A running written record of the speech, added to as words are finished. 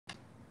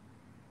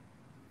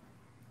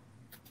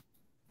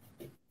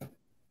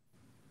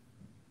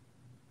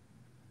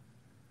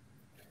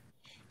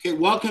Okay,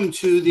 welcome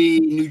to the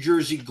New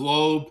Jersey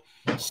Globe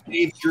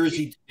Save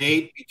Jersey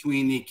debate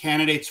between the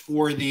candidates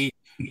for the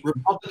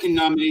Republican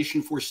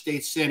nomination for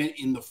state senate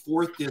in the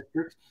 4th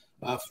district,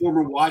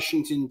 former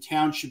Washington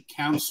Township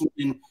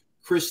Councilman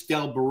Chris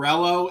Del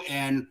Boerello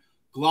and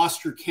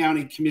Gloucester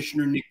County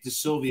Commissioner Nick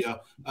DeSilvio.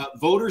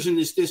 Voters in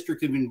this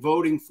district have been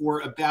voting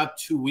for about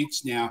 2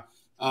 weeks now.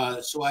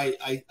 So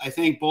I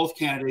thank both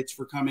candidates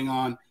for coming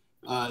on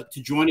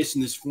to join us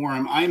in this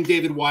forum. I'm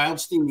David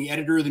Wildstein, the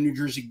editor of the New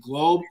Jersey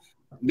Globe.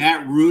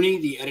 Matt Rooney,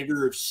 the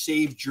editor of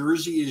Save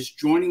Jersey, is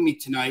joining me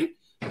tonight.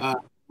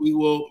 We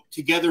will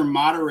together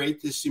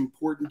moderate this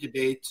important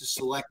debate to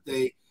select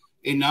a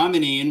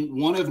nominee in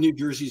one of New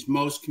Jersey's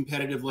most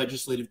competitive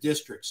legislative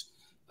districts.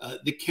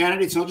 The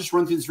candidates, and I'll just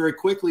run through this very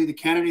quickly, the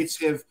candidates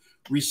have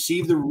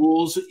received the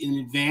rules in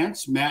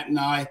advance. Matt and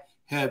I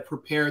have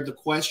prepared the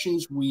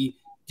questions. We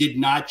did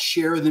not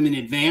share them in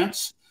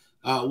advance.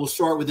 We'll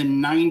start with a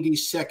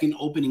 90-second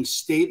opening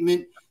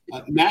statement.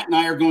 Matt and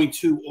I are going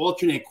to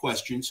alternate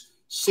questions,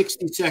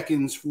 60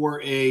 seconds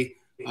for a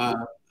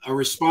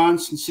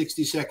response and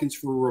 60 seconds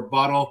for a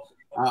rebuttal.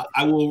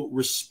 I will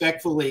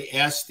respectfully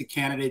ask the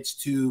candidates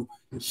to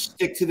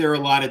stick to their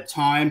allotted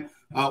time.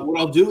 What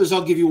I'll do is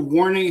I'll give you a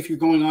warning if you're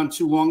going on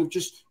too long,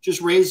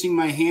 just raising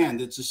my hand.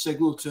 It's a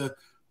signal to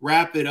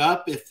wrap it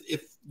up.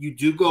 If you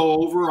do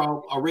go over,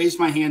 I'll raise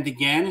my hand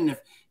again. And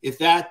if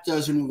that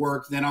doesn't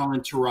work, then I'll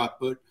interrupt.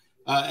 But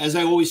as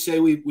I always say,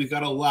 we've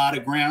got a lot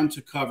of ground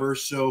to cover.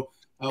 So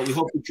we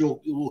hope that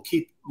you'll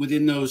keep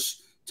within those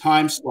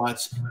time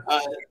slots.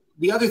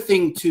 The other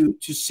thing to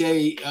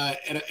say,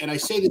 and I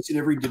say this in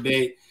every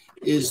debate,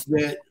 is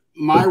that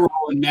my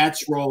role and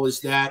Matt's role is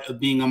that of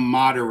being a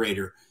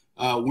moderator.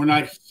 We're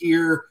not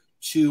here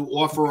to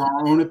offer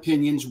our own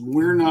opinions.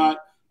 We're not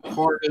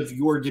part of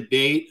your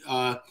debate.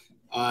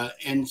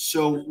 And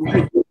so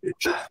we're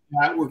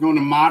going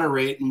to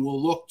moderate, and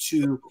we'll look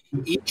to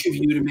each of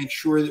you to make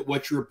sure that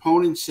what your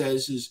opponent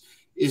says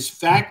is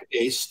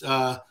fact-based.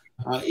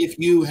 If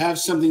you have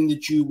something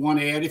that you want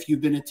to add, if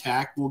you've been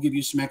attacked, we'll give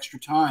you some extra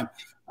time.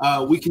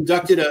 We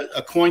conducted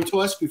a coin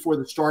toss before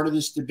the start of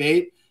this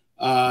debate,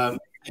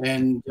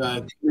 and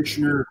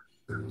Commissioner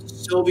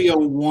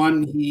DeSilvio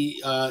won. He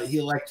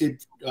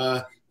elected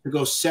to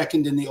go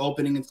second in the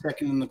opening and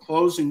second in the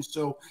closing.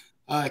 So,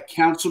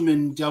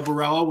 Councilman Del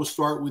Boerello, we'll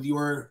start with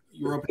your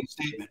opening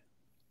statement.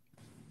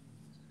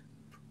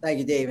 Thank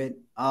you, David.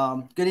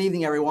 Good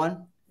evening,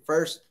 everyone.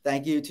 First,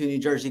 thank you to New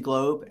Jersey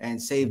Globe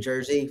and Save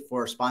Jersey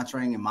for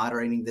sponsoring and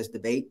moderating this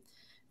debate.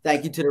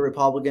 Thank you to the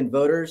Republican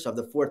voters of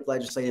the 4th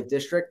Legislative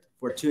District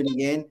for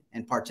tuning in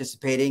and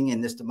participating in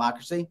this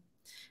democracy.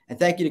 And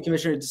thank you to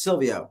Commissioner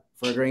DeSilvio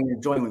for agreeing to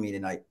join with me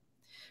tonight.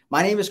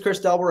 My name is Chris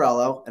Del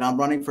Boerello, and I'm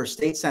running for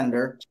state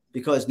senator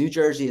because New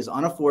Jersey is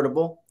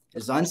unaffordable,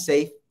 is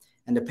unsafe,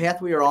 and the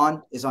path we are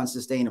on is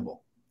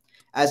unsustainable.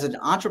 As an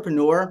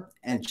entrepreneur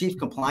and chief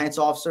compliance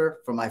officer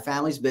for my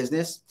family's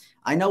business,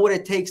 I know what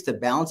it takes to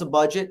balance a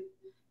budget,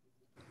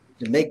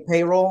 to make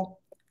payroll,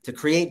 to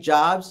create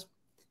jobs,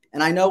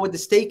 and I know what the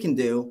state can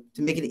do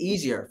to make it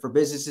easier for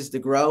businesses to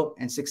grow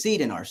and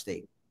succeed in our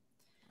state.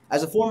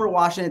 As a former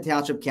Washington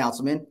Township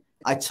councilman,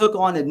 I took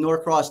on the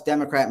Norcross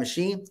Democrat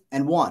machine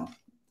and won.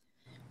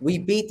 We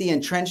beat the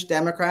entrenched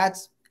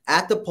Democrats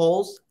at the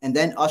polls and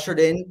then ushered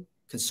in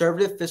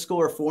conservative fiscal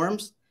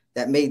reforms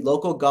that made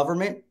local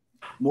government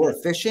more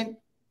efficient,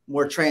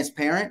 more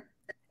transparent,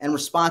 and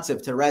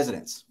responsive to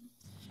residents.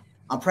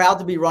 I'm proud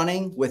to be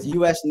running with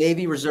U.S.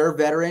 Navy Reserve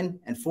veteran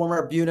and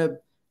former Buena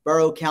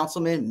Borough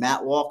Councilman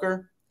Matt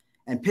Walker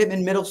and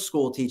Pittman Middle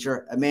School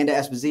teacher Amanda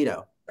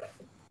Esposito.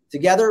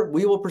 Together,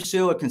 we will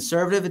pursue a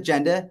conservative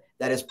agenda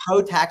that is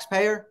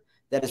pro-taxpayer,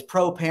 that is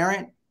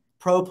pro-parent,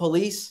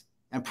 pro-police,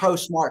 and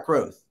pro-smart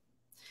growth.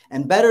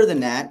 And better than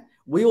that,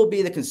 we will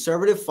be the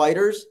conservative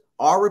fighters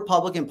our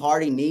Republican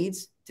Party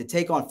needs to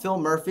take on Phil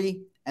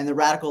Murphy and the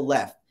radical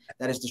left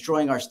that is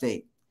destroying our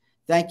state.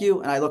 Thank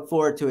you, and I look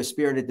forward to a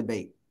spirited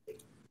debate.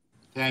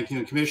 Thank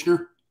you.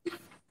 Commissioner?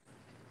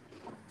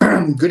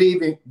 Good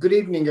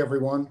evening,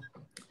 everyone.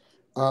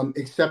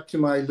 Except to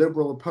my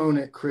liberal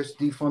opponent, Chris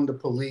Defund the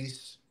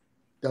Police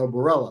Del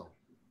Boerello.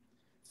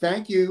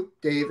 Thank you,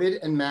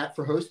 David and Matt,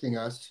 for hosting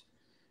us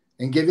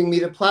and giving me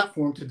the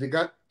platform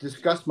to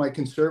discuss my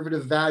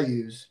conservative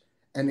values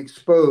and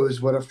expose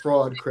what a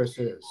fraud Chris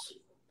is.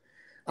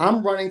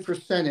 I'm running for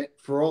Senate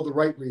for all the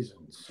right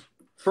reasons.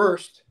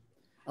 First,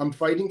 I'm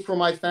fighting for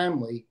my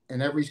family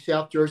and every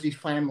South Jersey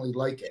family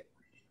like it.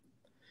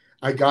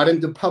 I got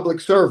into public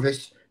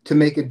service to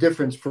make a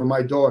difference for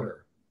my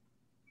daughter.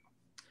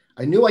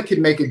 I knew I could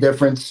make a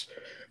difference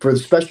for the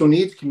special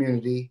needs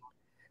community,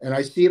 and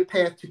I see a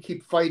path to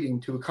keep fighting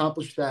to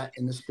accomplish that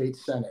in the state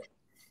Senate.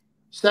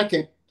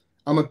 Second,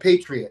 I'm a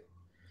patriot.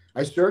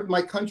 I served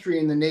my country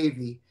in the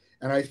Navy,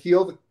 and I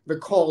feel the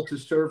call to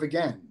serve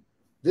again,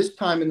 this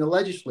time in the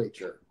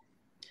legislature.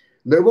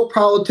 Liberal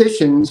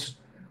politicians,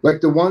 like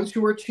the ones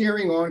who are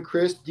cheering on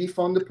Chris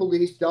Defund the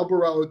Police Del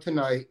Boerello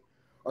tonight,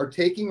 are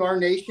taking our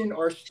nation,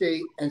 our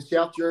state, and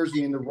South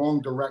Jersey in the wrong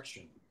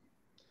direction.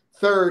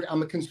 Third,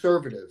 I'm a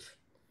conservative.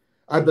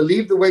 I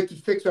believe the way to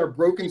fix our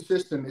broken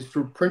system is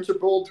through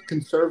principled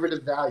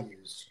conservative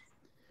values.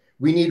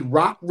 We need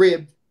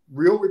rock-ribbed,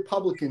 real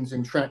Republicans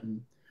in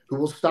Trenton who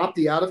will stop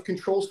the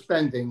out-of-control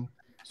spending,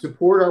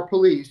 support our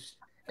police,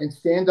 and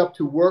stand up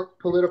to work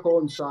political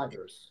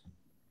insiders.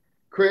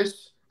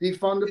 Chris,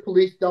 defund the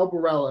police Del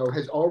Boerello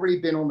has already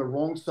been on the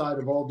wrong side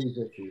of all these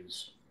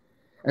issues.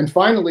 And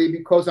finally,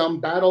 because I'm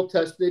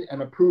battle-tested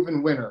and a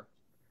proven winner,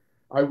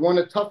 I won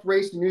a tough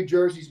race in New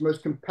Jersey's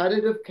most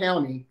competitive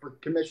county for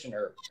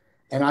commissioner,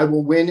 and I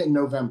will win in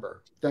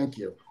November. Thank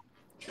you.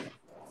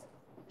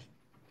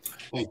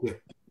 Thank you.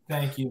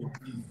 Thank you.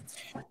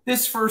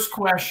 This first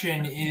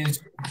question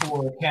is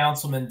for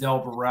Councilman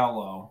Del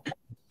Boerello.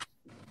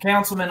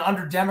 Councilman,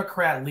 under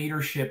Democrat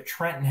leadership,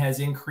 Trenton has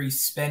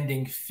increased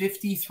spending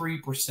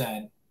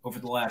 53% over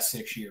the last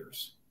 6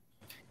 years.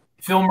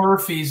 Phil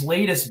Murphy's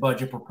latest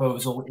budget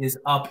proposal is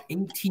up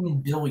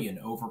 $18 billion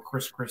over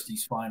Chris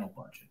Christie's final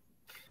budget.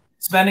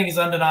 Spending is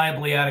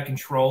undeniably out of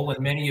control, and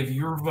many of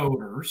your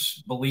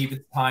voters believe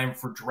it's time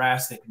for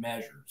drastic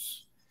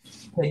measures.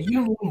 Can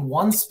you name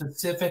one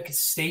specific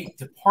state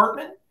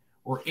department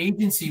or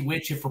agency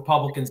which, if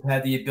Republicans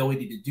had the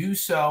ability to do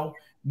so,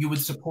 you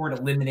would support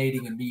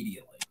eliminating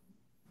immediately?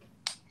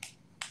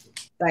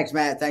 Thanks,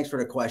 Matt. Thanks for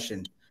the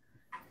question.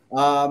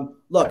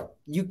 Look,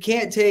 you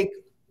can't take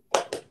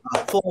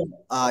a full,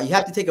 you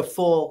have to take a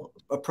full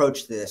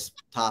approach to this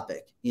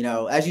topic. You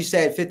know, as you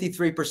said,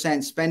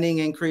 53% spending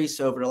increase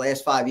over the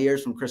last 5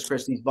 years from Chris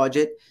Christie's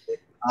budget.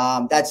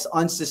 That's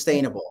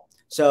unsustainable.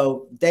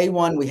 So day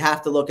one, we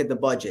have to look at the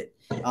budget.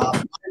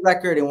 My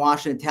record in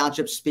Washington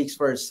Township speaks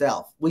for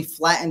itself. We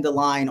flattened the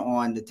line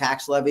on the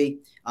tax levy,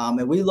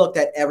 and we looked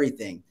at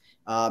everything.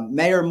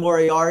 Mayor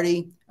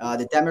Moriarty,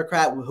 the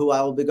Democrat who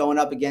I will be going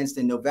up against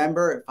in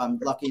November, if I'm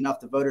lucky enough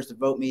the voters to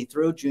vote me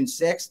through June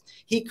 6th,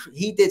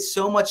 he did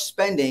so much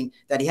spending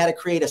that he had to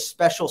create a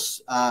special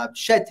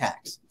shed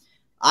tax.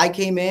 I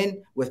came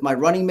in with my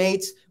running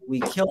mates.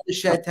 We killed the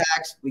shed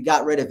tax. We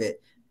got rid of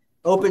it.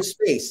 Open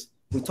space.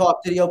 We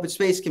talked to the Open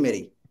Space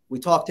Committee. We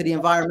talked to the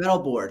Environmental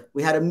Board.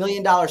 We had $1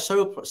 million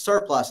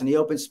surplus in the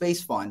Open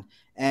Space Fund,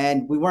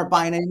 and we weren't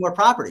buying any more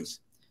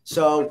properties.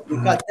 So we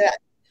cut that.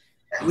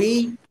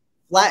 We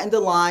flattened the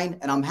line,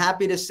 and I'm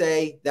happy to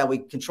say that we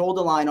controlled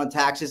the line on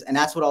taxes, and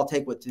that's what I'll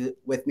take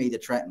with me to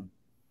Trenton.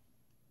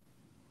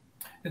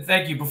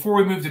 Thank you. Before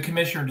we move to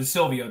Commissioner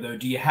DeSilvio, though,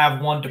 do you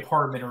have one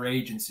department or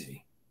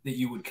agency that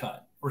you would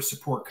cut or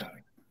support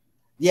cutting?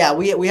 Yeah,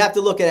 we have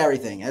to look at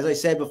everything. As I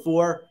said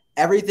before,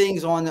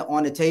 everything's on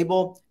the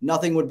table.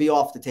 Nothing would be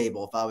off the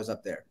table if I was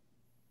up there.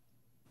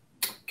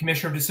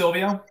 Commissioner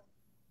DeSilvio?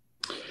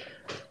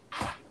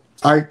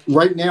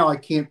 Right now, I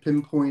can't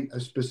pinpoint a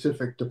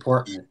specific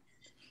department.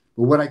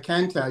 But what I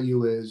can tell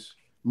you is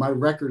my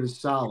record is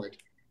solid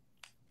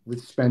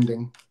with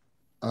spending.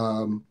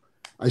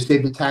 I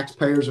saved the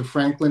taxpayers of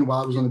Franklin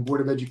while I was on the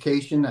Board of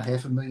Education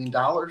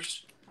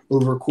 $500,000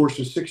 over a course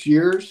of 6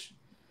 years.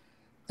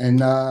 And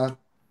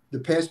the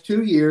past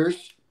 2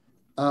 years,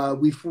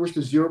 we forced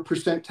a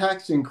 0%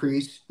 tax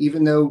increase,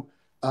 even though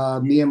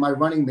me and my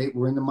running mate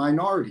were in the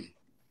minority.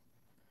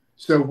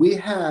 So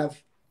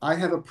I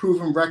have a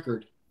proven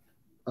record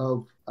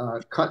of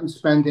cutting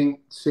spending,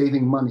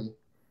 saving money,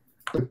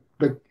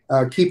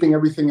 but keeping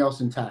everything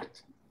else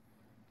intact.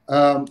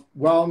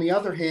 While on the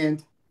other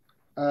hand,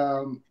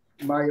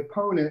 my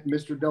opponent,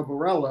 Mr. Del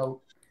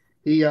Boerello,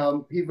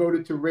 he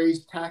voted to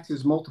raise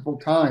taxes multiple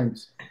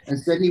times and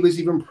said he was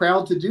even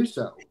proud to do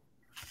so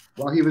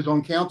while he was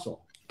on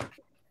council.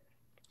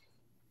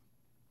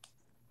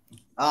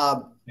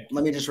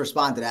 Let me just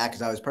respond to that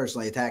because I was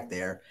personally attacked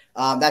there.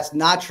 That's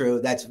not true.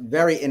 That's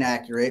very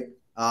inaccurate.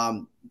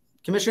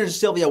 Commissioner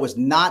DeSilvio was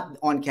not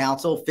on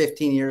council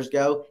 15 years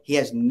ago. He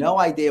has no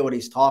idea what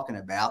he's talking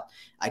about.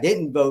 I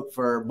didn't vote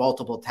for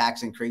multiple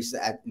tax increases.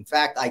 In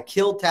fact, I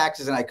killed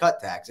taxes and I cut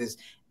taxes.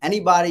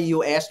 Anybody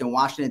you ask in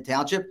Washington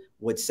Township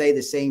would say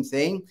the same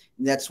thing.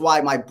 And that's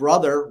why my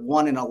brother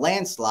won in a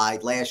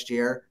landslide last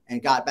year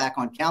and got back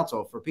on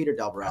council for Peter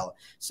Del Boerello.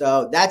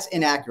 So that's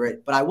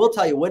inaccurate. But I will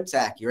tell you what's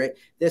accurate.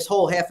 This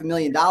whole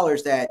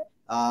 $500,000 that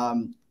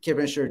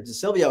Commissioner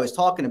DeSilvio is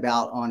talking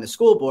about on the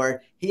school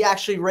board, he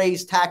actually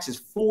raised taxes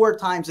 4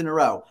 times in a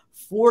row.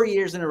 4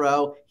 years in a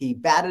row, he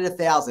batted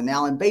 1,000.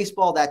 Now in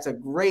baseball, that's a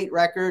great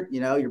record. You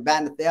know, you're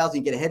batting 1,000,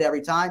 you get a hit every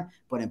time.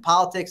 But in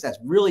politics, that's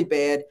really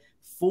bad.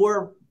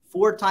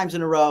 Four times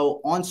in a row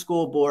on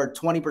school board,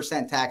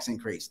 20% tax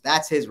increase.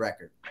 That's his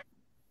record.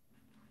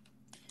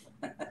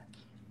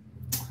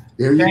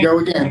 There you go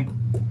again.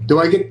 Do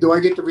I get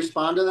to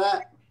respond to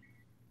that?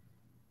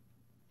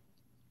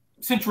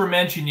 Since you were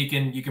mentioned,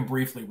 you can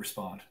briefly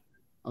respond.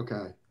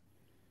 Okay.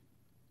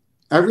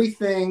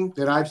 Everything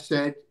that I've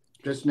said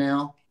just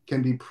now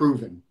can be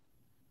proven.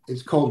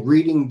 It's called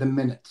reading the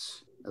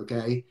minutes.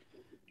 Okay.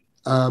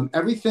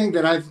 Everything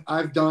that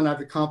I've done,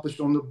 I've accomplished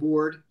on the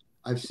board.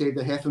 I've saved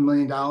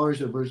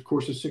 $500,000 over the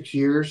course of 6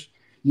 years.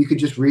 You could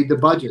just read the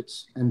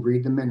budgets and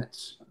read the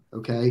minutes.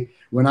 Okay.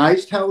 When I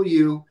tell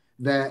you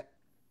that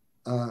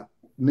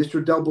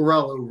Mr. Del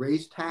Boerello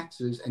raised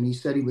taxes and he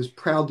said he was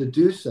proud to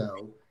do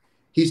so,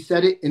 He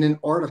said it in an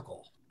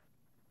article.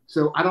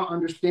 So I don't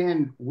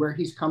understand where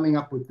he's coming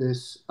up with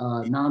this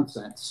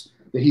nonsense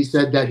that he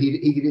said that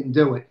he didn't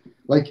do it.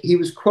 Like, he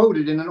was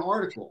quoted in an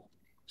article.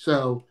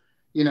 So,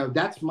 you know,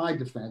 that's my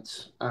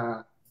defense.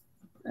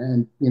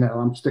 And, you know,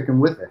 I'm sticking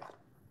with it.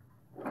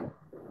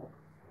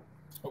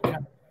 Okay.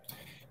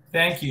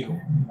 Thank you.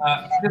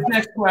 This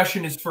next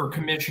question is for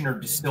Commissioner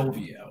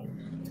DeSilvio.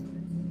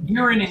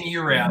 Year in and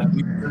year out,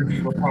 New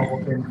Jersey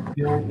Republicans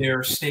build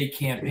their state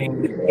campaign.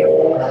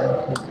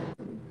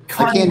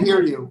 I can't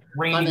hear you.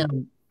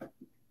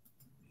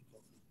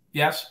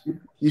 Yes?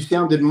 You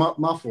sounded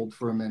muffled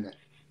for a minute.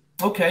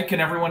 Okay. Can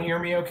everyone hear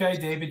me okay?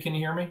 David, can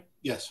you hear me?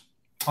 Yes.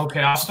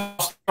 Okay. I'll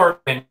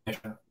start again,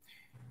 Commissioner.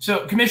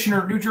 So,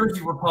 Commissioner, New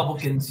Jersey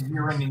Republicans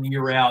year in and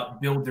year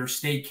out build their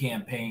state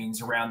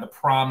campaigns around the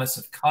promise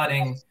of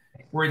cutting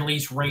or at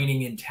least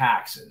reining in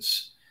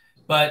taxes.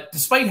 But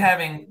despite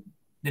having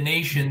the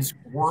nation's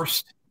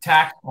worst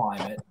tax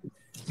climate,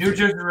 New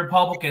Jersey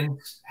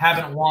Republicans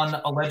haven't won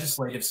a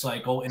legislative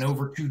cycle in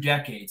over 2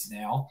 decades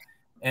now,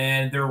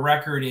 and their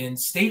record in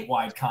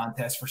statewide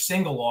contests for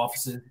single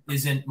offices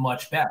isn't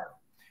much better.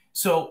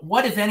 So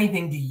what, if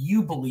anything, do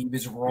you believe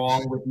is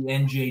wrong with the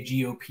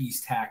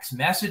NJGOP's tax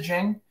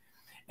messaging?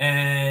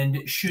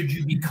 And should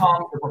you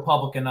become the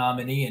Republican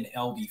nominee in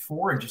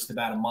LD4 in just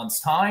about a month's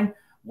time,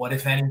 what,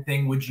 if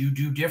anything, would you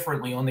do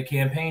differently on the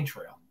campaign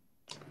trail?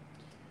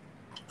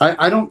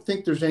 I don't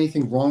think there's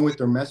anything wrong with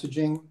their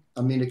messaging.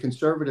 I mean, a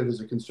conservative is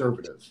a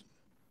conservative.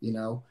 You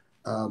know,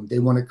 they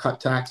want to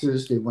cut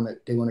taxes. They want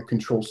to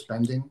control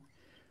spending.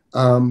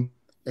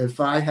 If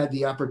I had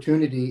the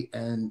opportunity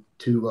and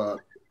to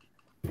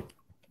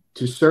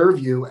serve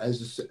you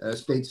as a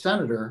state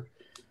senator,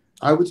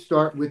 I would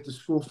start with the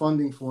school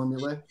funding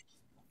formula.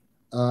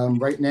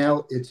 Right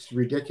now, it's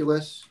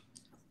ridiculous.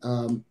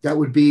 That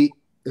would be,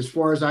 as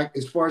far as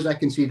I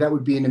can see, that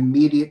would be an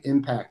immediate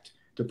impact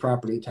to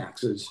property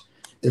taxes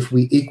if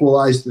we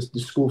equalize the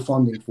school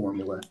funding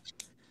formula,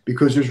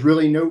 because there's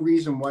really no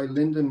reason why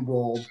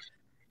Lindenwold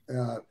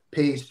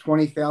pays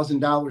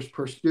 $20,000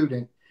 per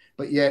student,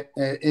 but yet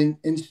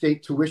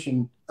in-state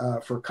tuition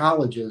for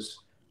colleges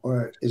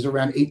is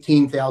around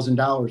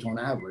 $18,000 on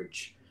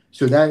average.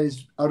 So that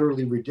is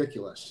utterly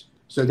ridiculous.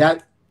 So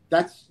that's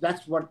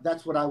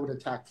what I would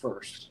attack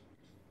first.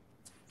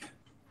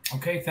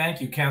 Okay,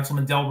 thank you,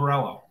 Councilman Del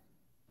Boerello.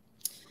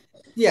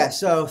 Yeah,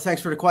 so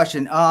thanks for the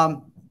question.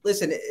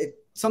 Listen,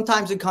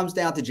 sometimes it comes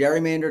down to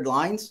gerrymandered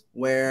lines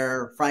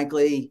where,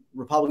 frankly,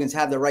 Republicans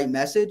have the right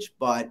message,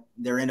 but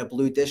they're in a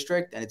blue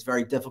district and it's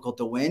very difficult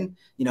to win.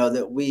 You know,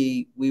 that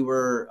we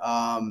were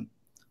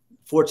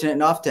fortunate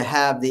enough to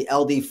have the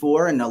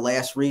LD4 in the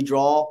last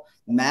redraw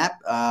map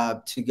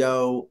to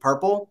go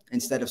purple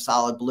instead of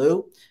solid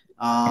blue.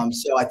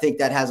 So I think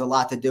that has a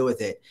lot to do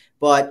with it.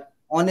 But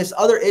on this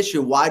other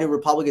issue, why do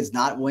Republicans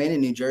not win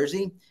in New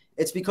Jersey?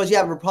 It's because you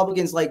have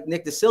Republicans like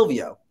Nick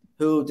DeSilvio,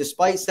 who,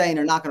 despite saying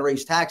they're not going to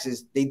raise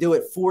taxes, they do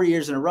it 4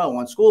 years in a row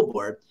on school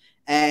board.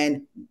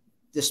 And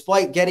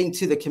despite getting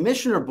to the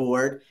commissioner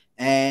board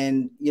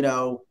and, you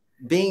know,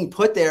 being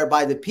put there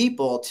by the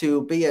people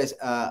to be a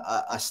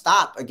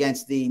stop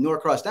against the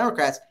Norcross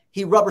Democrats,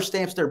 he rubber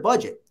stamps their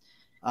budget.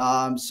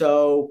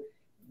 So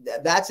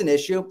that's an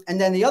issue. And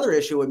then the other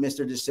issue with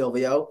Mr.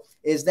 DeSilvio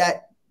is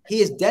that he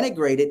has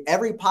denigrated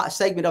every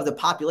segment of the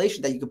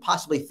population that you could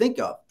possibly think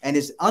of and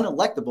is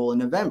unelectable in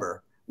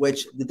November,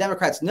 which the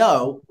Democrats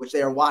know, which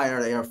they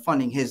are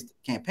funding his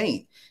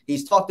campaign.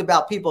 He's talked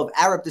about people of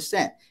Arab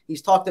descent.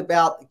 He's talked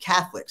about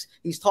Catholics.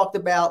 He's talked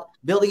about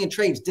building and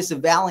trades,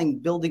 disavowing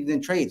building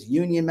and trades,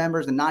 union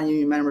members and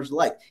non-union members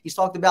alike. He's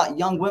talked about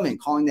young women,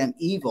 calling them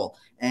evil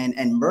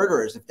and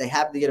murderers if they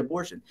happen to get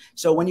abortion.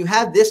 So when you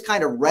have this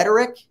kind of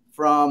rhetoric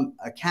from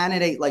a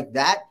candidate like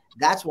that,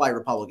 that's why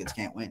Republicans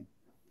can't win.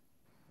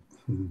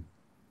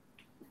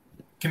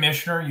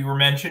 Commissioner, you were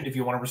mentioned, if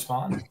you want to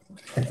respond.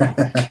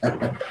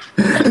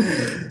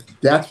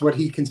 That's what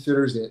he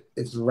considers it.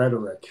 It's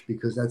rhetoric,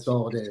 because that's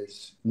all it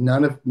is.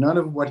 None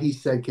of what he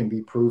said can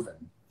be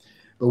proven.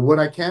 But what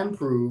I can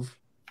prove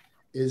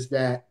is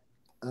that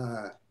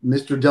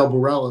Mr. Del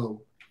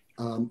Boerello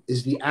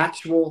is the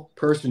actual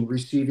person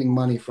receiving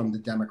money from the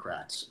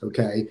Democrats.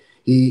 Okay,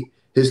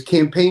 his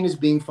campaign is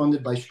being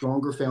funded by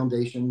Stronger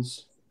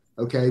Foundations,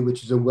 okay,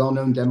 which is a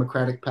well-known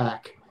Democratic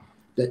PAC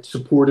that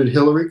supported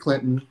Hillary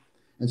Clinton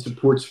and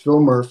supports Phil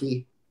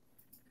Murphy.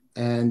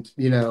 And,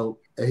 you know,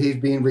 he's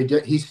being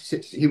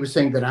he was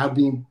saying that I'm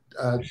being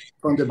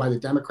funded by the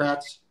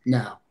Democrats.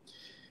 No.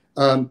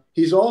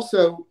 He's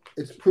also,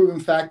 it's proven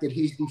fact that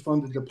he's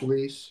defunded the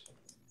police.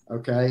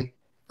 Okay.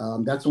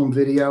 That's on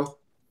video.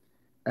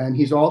 And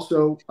he's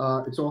also,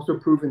 it's also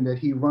proven that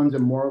he runs a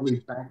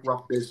morally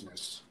bankrupt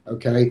business.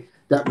 Okay.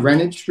 That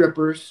rented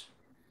strippers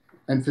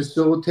and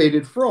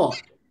facilitated fraud.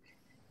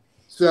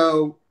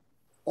 So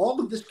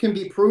all of this can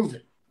be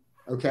proven.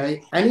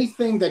 Okay.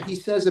 Anything that he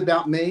says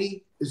about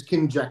me is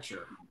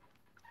conjecture.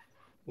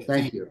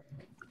 Thank you.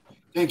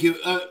 Thank you.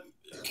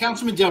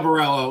 Councilman Del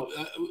Boerello,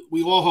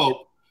 we all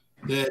hope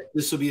that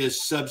this will be a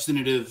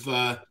substantive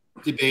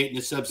debate and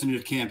a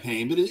substantive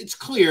campaign, but it's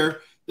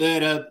clear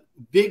that a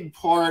big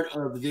part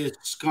of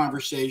this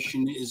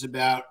conversation is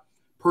about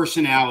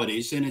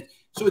personalities, and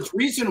so it's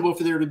reasonable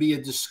for there to be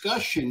a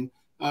discussion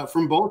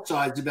from both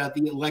sides about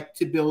the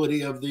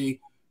electability of the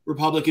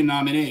Republican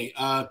nominee.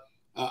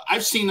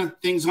 I've seen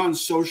things on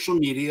social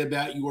media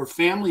about your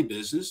family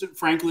business. And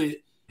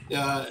frankly,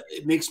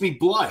 it makes me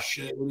blush.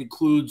 It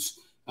includes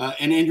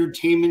an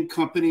entertainment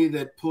company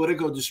that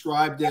Politico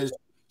described as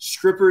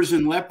strippers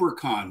and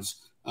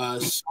leprechauns.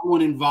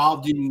 Someone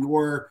involved in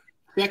your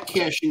check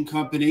cashing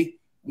company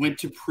went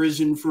to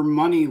prison for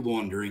money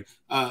laundering.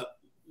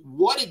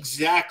 What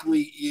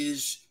exactly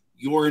is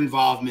your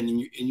involvement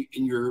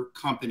in your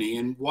company,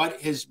 and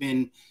what has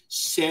been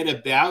said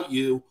about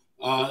you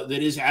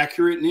that is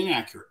accurate and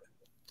inaccurate?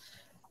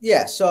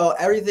 Yeah, so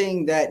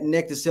everything that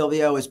Nick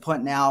DeSilvio is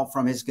putting out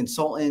from his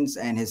consultants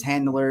and his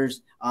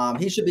handlers,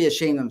 he should be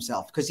ashamed of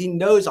himself, because he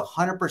knows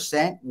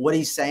 100% what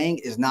he's saying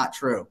is not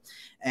true.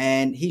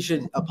 And he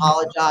should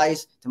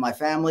apologize to my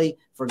family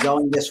for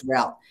going this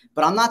route.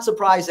 But I'm not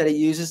surprised that he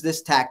uses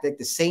this tactic,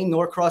 the same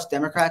Norcross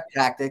Democrat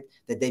tactic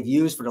that they've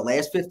used for the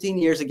last 15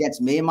 years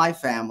against me and my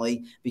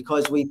family,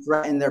 because we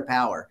threaten their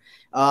power.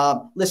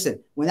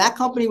 Listen, when that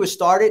company was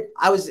started,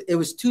 it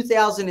was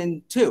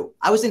 2002.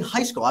 I was in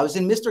high school. I was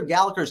in Mr.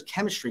 Gallagher's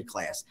chemistry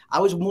class. I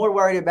was more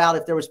worried about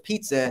if there was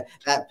pizza,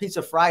 that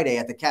Pizza Friday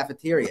at the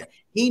cafeteria.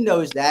 He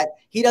knows that.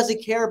 He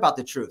doesn't care about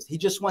the truth. He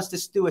just wants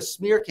to do a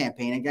smear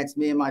campaign against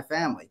me and my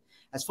family.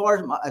 As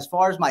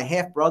far as my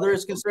half brother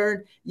is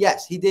concerned,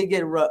 yes, he did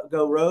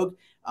go rogue.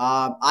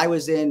 I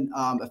was in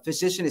a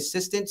physician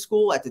assistant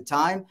school at the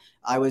time.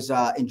 I was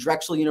in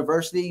Drexel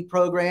University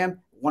program,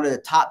 one of the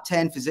top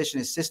 10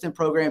 physician assistant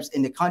programs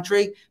in the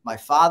country. My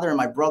father and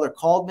my brother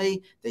called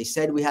me. They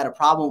said we had a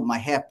problem with my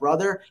half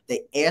brother.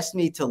 They asked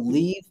me to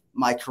leave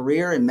my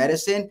career in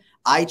medicine.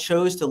 I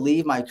chose to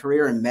leave my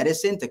career in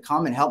medicine to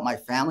come and help my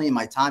family in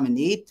my time of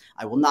need.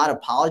 I will not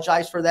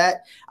apologize for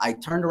that. I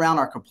turned around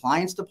our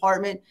compliance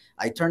department.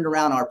 I turned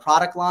around our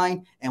product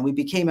line, and we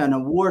became an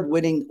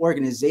award-winning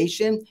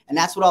organization. And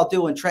that's what I'll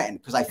do in Trenton,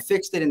 because I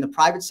fixed it in the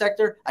private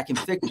sector. I can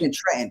fix it in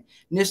Trenton.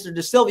 Mr.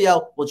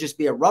 DeSilvio will just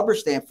be a rubber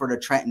stamp for the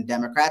Trenton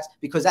Democrats,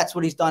 because that's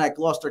what he's done at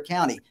Gloucester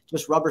County,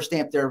 just rubber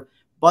stamp their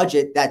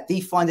budget that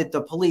defunded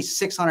the police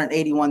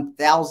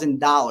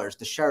 $681,000,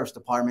 the Sheriff's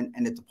Department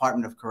and the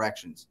Department of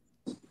Corrections.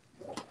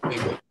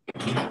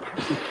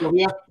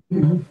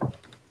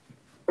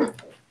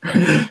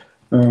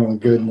 Oh,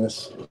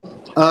 goodness.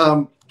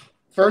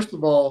 First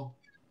of all,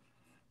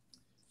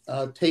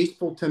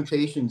 Tasteful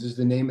Temptations is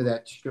the name of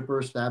that stripper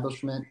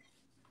establishment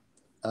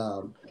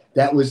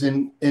that was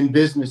in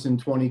business in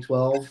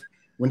 2012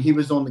 when he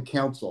was on the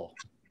council.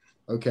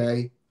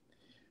 Okay.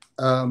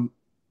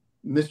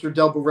 Mr.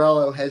 Del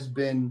Boerello has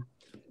been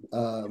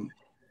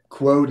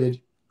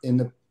quoted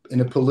in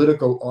a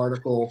Politico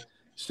article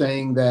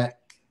saying that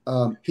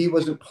he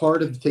wasn't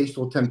part of the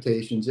Tasteful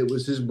Temptations. It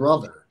was his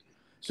brother.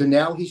 So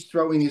now he's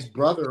throwing his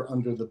brother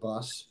under the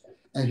bus,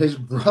 and his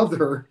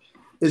brother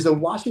is a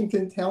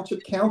Washington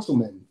Township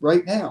councilman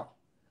right now.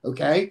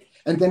 Okay.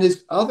 And then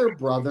his other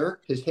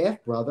brother, his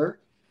half brother,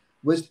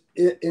 was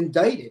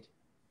indicted,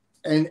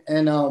 and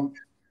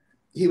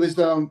he was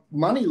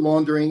money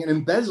laundering and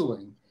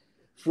embezzling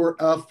for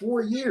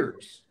 4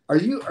 years. Are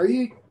you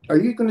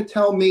going to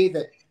tell me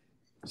that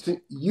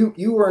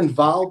you were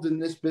involved in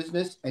this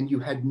business and you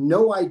had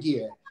no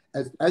idea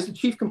as the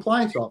chief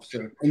compliance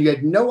officer, and you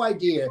had no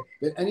idea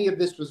that any of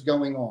this was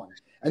going on?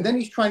 And then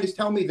he's trying to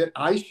tell me that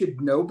I should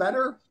know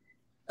better.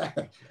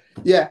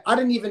 Yeah, I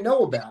didn't even know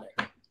about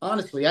it.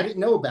 Honestly, I didn't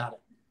know about it.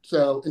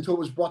 So until it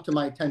was brought to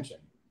my attention.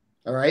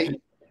 All right.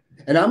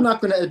 And I'm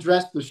not going to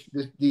address the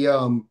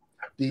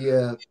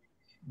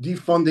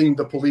defunding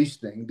the police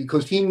thing,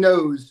 because he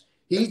knows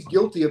he's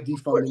guilty of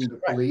defunding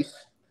the police.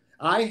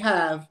 I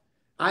have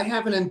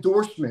an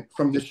endorsement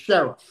from the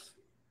sheriff.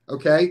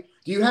 Okay.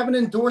 Do you have an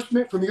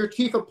endorsement from your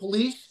chief of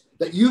police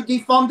that you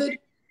defunded?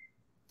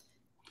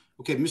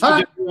 Okay,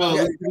 Mr.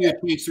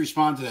 DeSilvio, needs to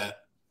respond to that.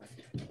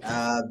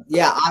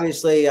 Yeah,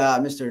 obviously,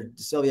 Mr.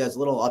 DeSilvio is a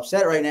little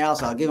upset right now,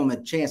 so I'll give him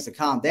a chance to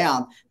calm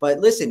down. But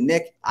listen,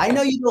 Nick, I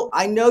know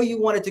you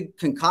wanted to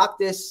concoct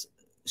this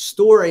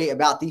story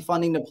about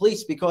defunding the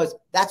police because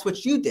that's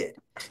what you did.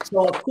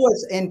 So, of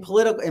course, in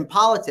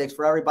politics,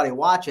 for everybody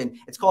watching,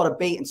 it's called a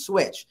bait and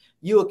switch.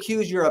 You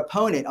accuse your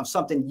opponent of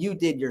something you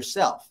did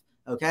yourself.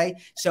 Okay,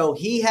 so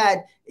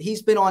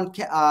he's been on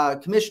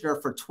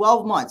commissioner for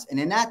 12 months, and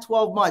in that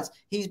 12 months,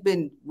 he's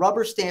been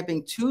rubber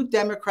stamping 2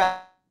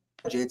 Democrat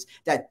budgets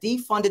that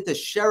defunded the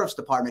sheriff's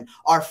department,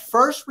 our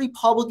first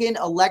Republican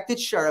elected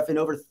sheriff in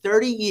over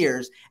 30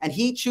 years, and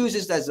he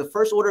chooses as the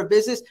first order of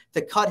business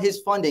to cut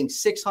his funding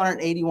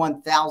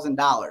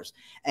 $681,000.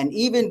 And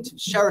even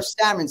Sheriff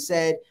Salmon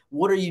said,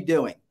 "What are you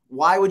doing?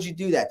 Why would you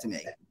do that to me?"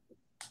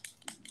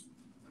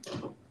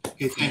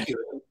 Okay, thank you.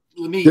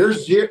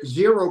 There's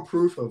zero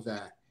proof of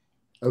that.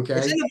 Okay.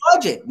 It's in the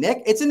budget,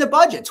 Nick. It's in the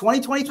budget.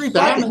 2023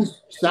 budget.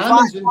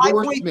 Salmon's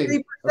endorsed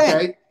me.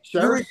 Okay.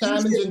 Sheriff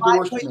Salmon's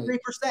endorsed me.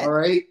 All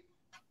right.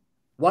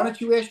 Why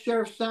don't you ask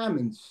Sheriff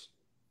Salmons?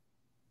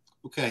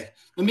 Okay,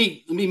 let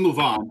me move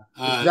on.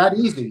 It's that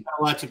easy.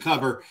 A lot to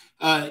cover.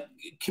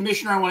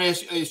 Commissioner, I want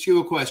to ask you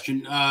a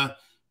question.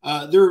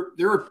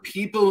 There are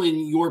people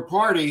in your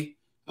party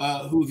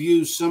who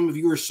view some of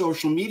your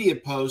social media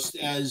posts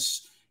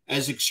as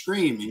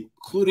extreme,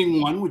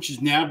 including one which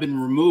has now been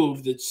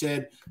removed that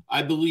said,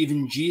 "I believe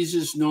in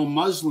Jesus, no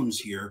Muslims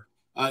here."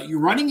 You're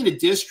running in a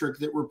district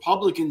that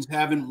Republicans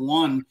haven't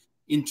won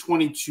in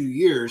 22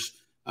 years.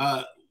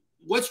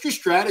 What's your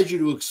strategy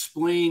to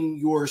explain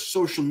your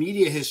social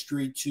media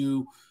history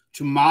to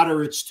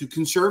moderates, to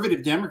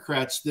conservative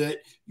Democrats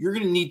that you're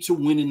going to need to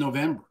win in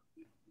November?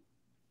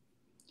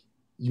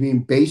 You mean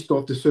based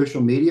off the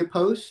social media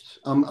posts?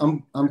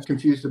 I'm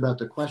confused about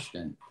the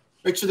question.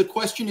 Right. So the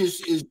question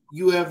is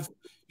you have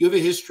a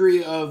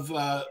history of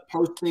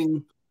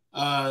posting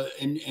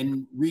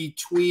and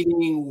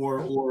retweeting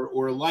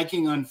or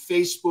liking on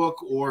Facebook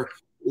or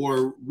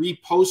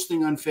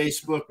reposting on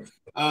Facebook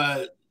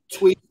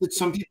tweets that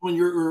some people in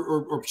your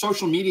or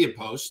social media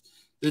posts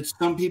that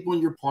some people in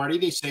your party,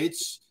 they say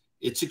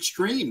it's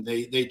extreme.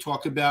 They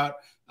talk about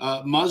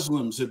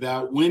Muslims,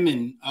 about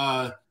women.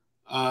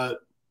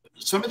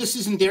 Some of this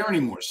isn't there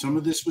anymore. Some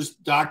of this was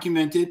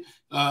documented,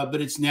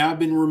 but it's now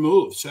been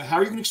removed. So how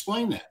are you going to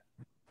explain that?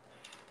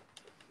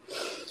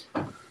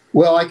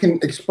 Well, I can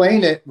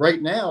explain it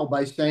right now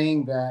by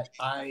saying that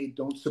I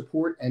don't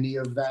support any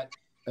of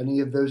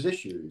those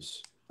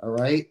issues. All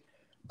right.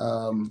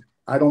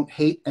 I don't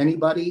hate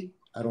anybody.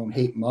 I don't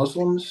hate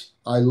Muslims.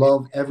 I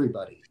love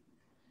everybody.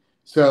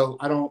 So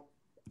I don't,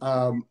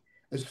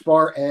 as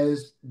far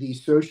as the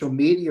social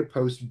media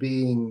posts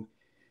being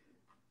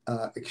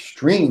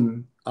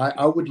extreme,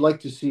 I would like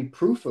to see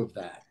proof of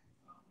that.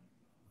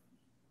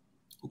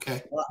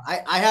 Okay. Well,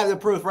 I have the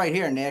proof right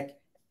here, Nick.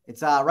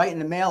 It's right in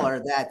the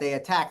mailer that they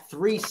attacked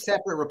 3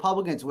 separate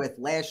Republicans with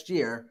last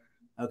year.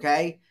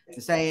 Okay,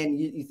 saying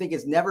you think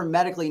it's never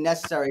medically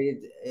necessary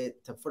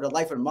for the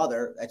life of a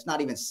mother. That's not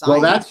even signed.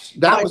 Well,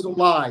 that was a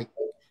lie.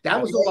 That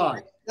was a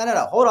lie.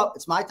 No. Hold up.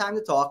 It's my time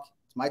to talk.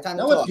 It's my time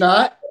to talk. No, it's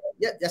not.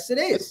 Yeah, yes, it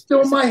is. It's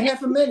still my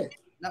half a minute.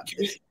 No,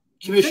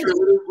 Commissioner,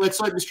 let's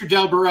let Mr.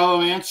 Del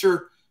Boerello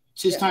answer.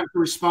 It's his time to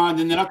respond,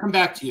 and then I'll come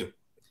back to you.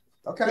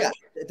 Okay. Yeah.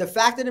 The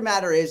fact of the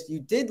matter is you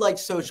did like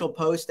social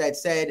posts that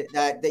said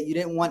that you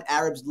didn't want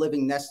Arabs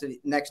living next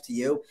to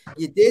you.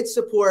 You did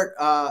support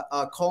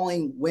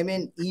calling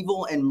women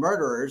evil and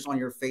murderers on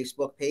your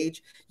Facebook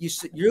page.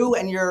 You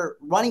and your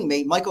running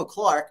mate, Michael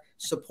Clark,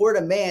 support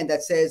a man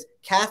that says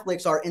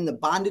Catholics are in the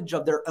bondage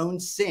of their own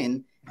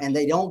sin and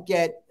they don't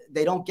get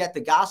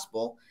the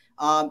gospel.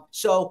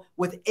 So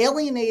with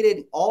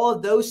alienated all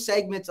of those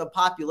segments of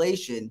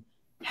population,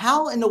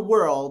 how in the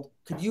world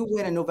could you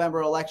win a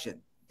November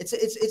election?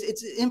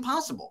 It's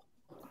impossible.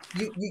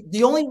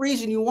 The only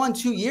reason you won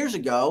 2 years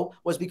ago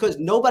was because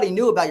nobody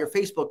knew about your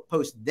Facebook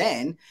post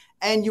then,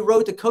 and you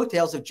rode the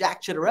coattails of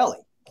Jack Ciattarelli.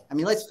 I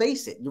mean, let's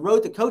face it. You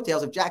rode the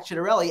coattails of Jack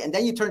Ciattarelli, and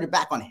then you turned your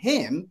back on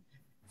him,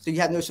 so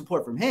you have no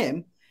support from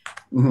him.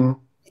 Mm-hmm.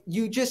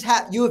 You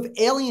have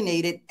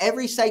alienated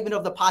every segment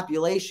of the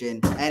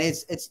population, and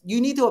you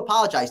need to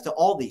apologize to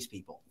all these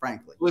people,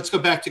 frankly. Let's go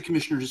back to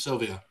Commissioner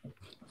DeSilvio.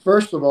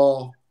 First of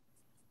all,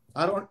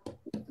 I don't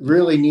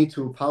really need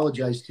to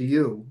apologize to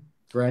you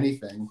for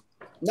anything.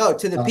 No,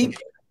 to the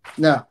people.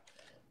 No,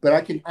 but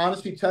I can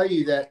honestly tell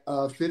you that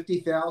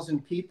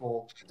 50,000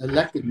 people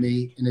elected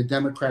me in a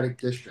Democratic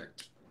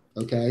district.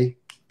 Okay.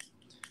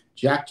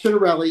 Jack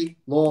Ciattarelli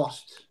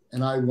lost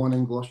and I won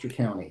in Gloucester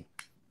County.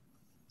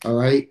 All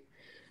right.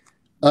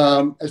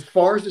 As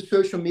far as the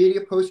social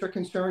media posts are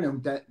concerned,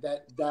 and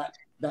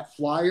that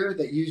flyer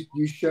that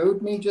you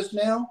showed me just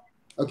now,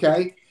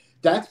 okay,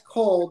 that's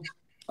called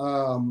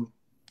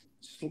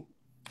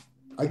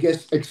I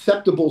guess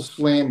acceptable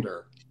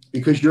slander,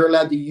 because you're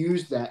allowed to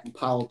use that in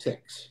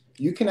politics.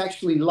 You can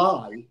actually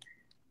lie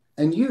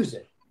and use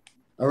it.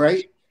 All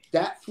right.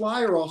 That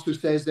flyer also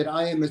says that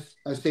I am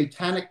a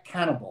satanic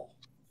cannibal.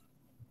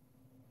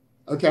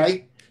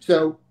 Okay.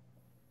 So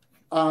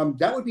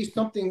that would be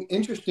something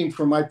interesting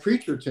for my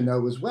preacher to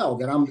know as well,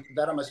 that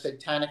I'm a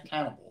satanic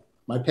cannibal,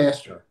 my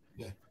pastor.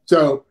 Yeah.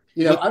 So,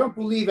 I don't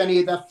believe any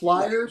of that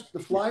flyers. The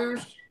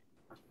flyers,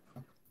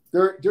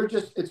 they're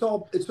just it's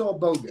all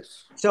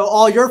bogus. So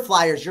all your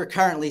flyers you're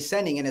currently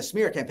sending in a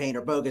smear campaign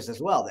are bogus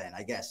as well, then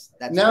I guess.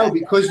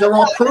 Because they're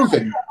all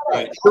proven.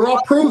 Right. They're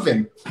all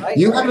proven. Right.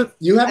 You have a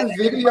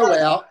video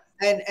out,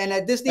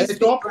 and this needs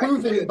it's all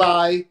proven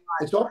by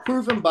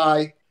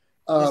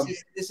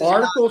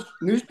articles,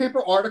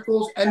 newspaper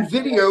articles, and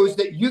videos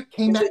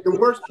that the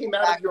words came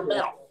out of your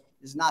mouth.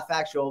 Is not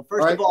factual.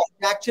 First of all,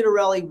 Jack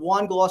Ciattarelli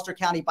won Gloucester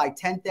County by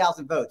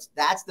 10,000 votes.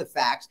 That's the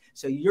facts.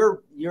 So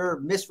you're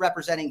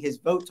misrepresenting his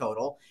vote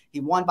total. He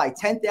won by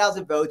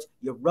 10,000 votes.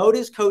 You rode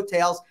his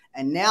coattails,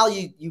 and now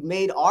you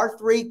made our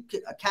 3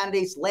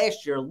 candidates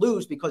last year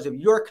lose because of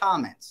your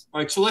comments. All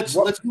right, so let's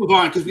move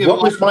on, because we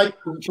have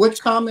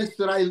which comments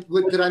did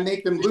I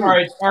make them lose?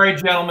 All right,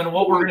 gentlemen.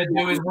 What we're going to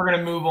do is we're going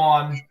to move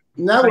on.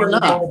 No, we're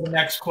not. To the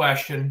next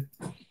question,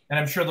 and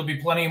I'm sure there'll be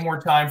plenty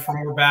more time for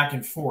more back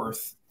and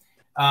forth.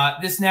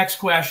 This next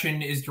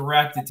question is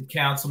directed to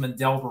Councilman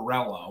Del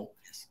Boerello.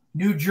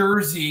 New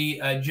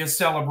Jersey just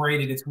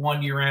celebrated its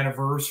 1-year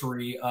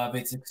anniversary of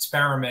its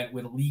experiment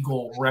with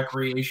legal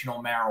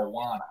recreational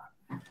marijuana.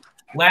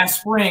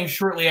 Last spring,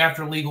 shortly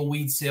after legal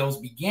weed sales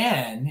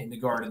began in the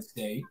Garden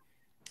State,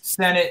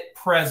 Senate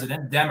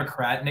President,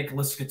 Democrat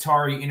Nicholas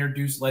Scutari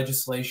introduced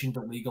legislation to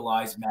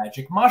legalize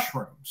magic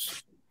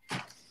mushrooms.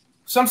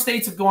 Some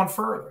states have gone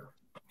further.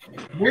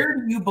 Where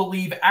do you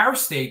believe our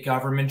state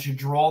government should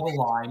draw the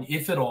line,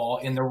 if at all,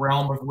 in the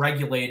realm of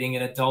regulating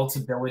an adult's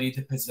ability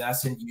to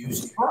possess and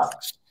use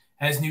drugs?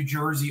 Has New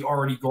Jersey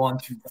already gone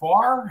too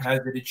far? Has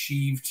it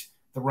achieved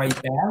the right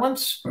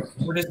balance?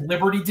 Or does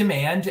liberty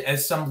demand,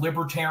 as some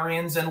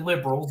libertarians and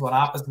liberals on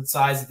opposite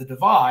sides of the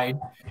divide,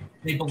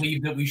 they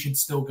believe that we should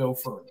still go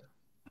further?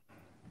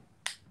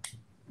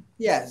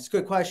 Yeah, it's a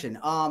good question.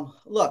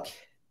 Look,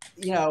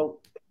 you know,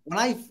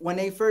 when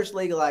they first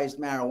legalized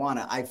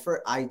marijuana,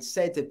 I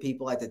said to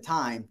people at the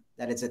time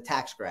that it's a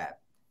tax grab.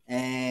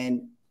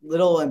 And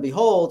little and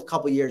behold, a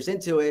couple years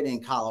into it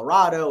in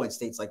Colorado and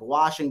states like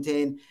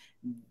Washington,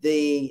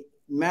 the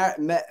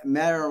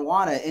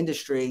marijuana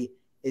industry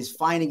is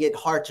finding it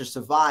hard to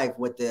survive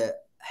with the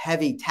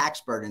heavy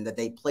tax burden that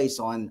they place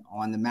on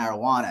the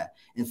marijuana.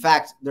 In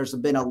fact, there's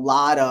been a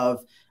lot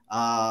of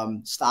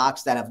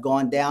stocks that have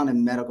gone down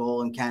in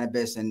medical and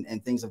cannabis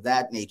and things of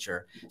that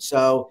nature.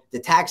 So the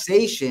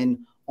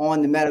taxation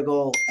on the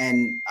medical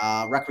and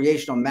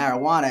recreational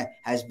marijuana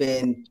has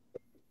been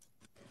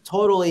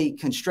totally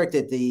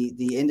constricted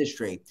the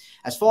industry.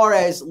 As far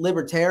as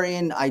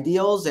libertarian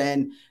ideals,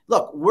 and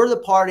look, we're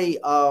the party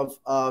of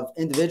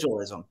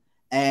individualism.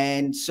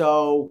 And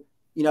so,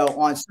 you know,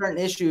 on certain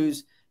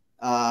issues,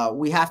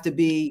 we have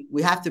to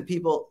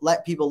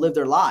let people live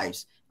their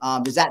lives.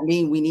 Does that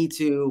mean we need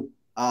to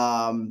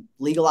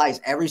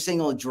legalize every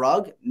single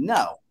drug?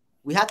 No,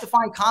 we have to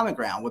find common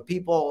ground with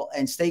people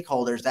and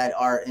stakeholders that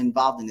are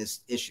involved in this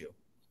issue.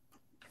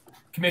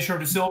 Commissioner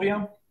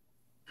DeSilvio?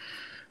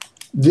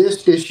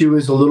 This issue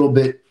is a little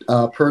bit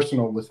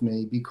personal with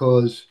me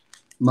because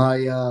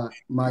my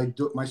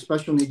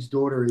special needs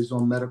daughter is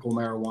on medical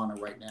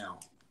marijuana right now.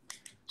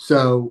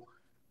 So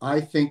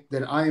I think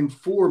that I am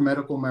for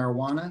medical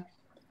marijuana.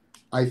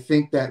 I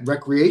think that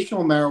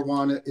recreational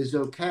marijuana is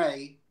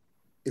okay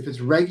if it's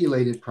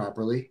regulated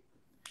properly.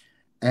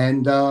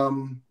 And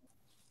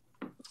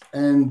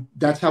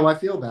that's how I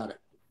feel about it.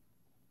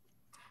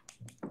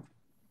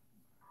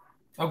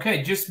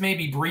 Okay, just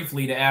maybe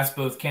briefly to ask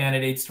both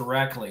candidates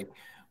directly,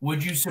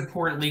 would you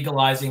support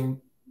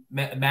legalizing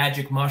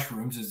magic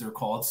mushrooms, as they're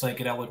called,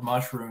 psychedelic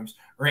mushrooms,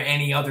 or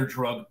any other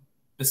drug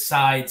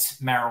besides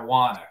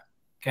marijuana?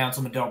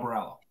 Councilman Del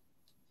Boerello?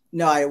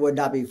 No, I would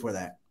not be for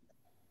that.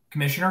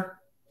 Commissioner?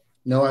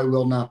 No, I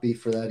will not be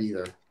for that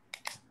either.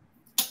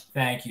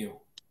 Thank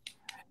you.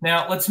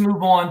 Now, let's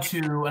move on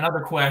to another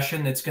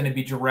question that's going to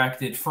be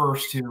directed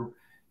first to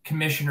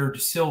Commissioner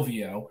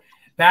DeSilvio.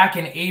 Back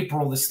in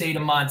April, the state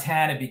of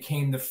Montana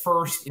became the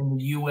first in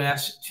the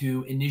U.S.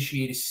 to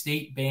initiate a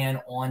state ban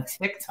on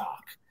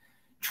TikTok.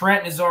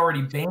 Trenton has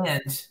already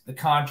banned the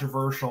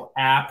controversial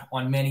app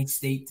on many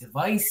state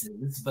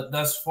devices, but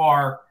thus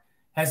far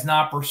has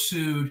not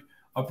pursued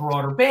a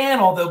broader ban,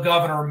 although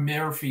Governor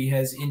Murphy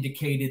has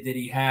indicated that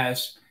he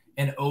has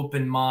an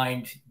open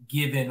mind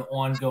given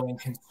ongoing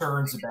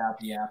concerns about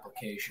the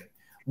application.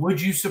 Would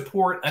you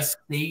support a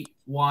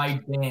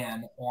statewide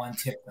ban on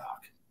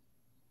TikTok?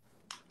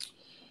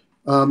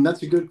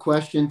 That's a good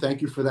question.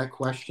 Thank you for that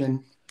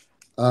question.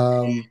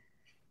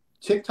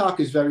 TikTok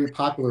is very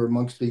popular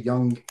amongst the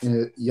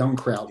young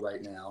crowd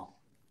right now,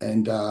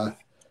 and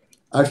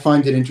I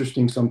find it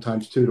interesting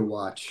sometimes too to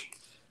watch.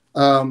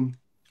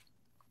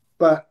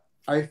 But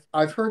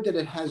I've heard that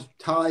it has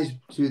ties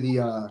to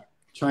the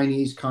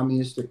Chinese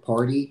Communist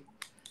Party.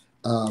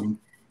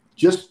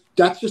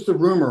 That's just a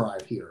rumor I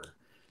hear.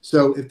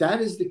 So if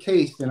that is the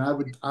case, then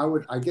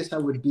I guess I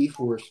would be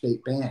for a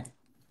state ban.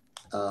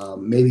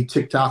 Maybe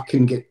TikTok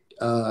can get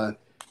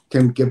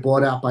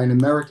bought out by an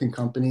American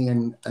company,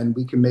 and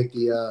we can make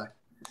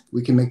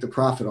the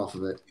profit off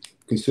of it.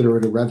 Consider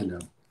it a revenue.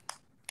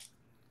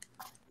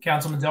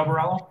 Councilman Del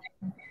Boerello?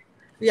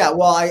 Yeah,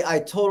 well, I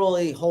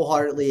totally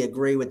wholeheartedly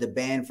agree with the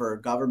ban for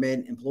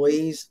government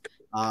employees.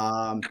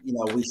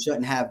 We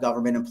shouldn't have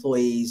government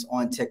employees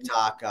on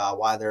TikTok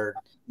while they're,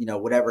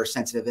 whatever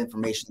sensitive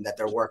information that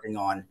they're working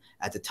on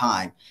at the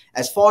time.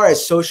 As far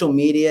as social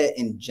media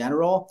in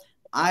general,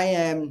 I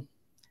am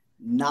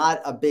not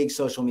a big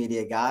social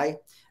media guy.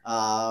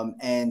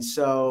 And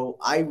so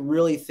I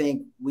really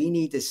think we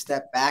need to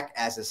step back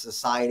as a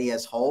society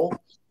as whole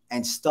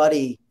and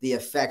study the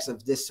effects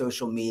of this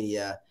social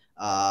media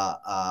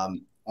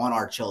on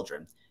our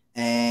children.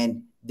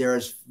 And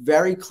there's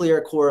very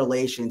clear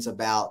correlations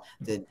about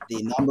the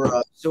number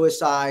of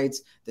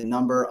suicides, the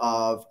number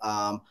of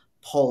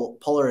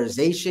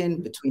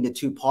polarization between the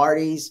two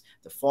parties,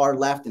 the far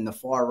left and the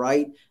far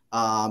right,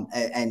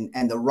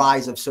 and the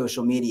rise of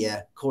social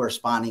media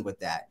corresponding with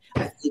that.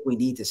 I think we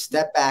need to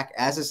step back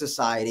as a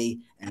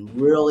society and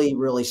really,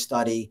 really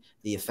study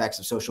the effects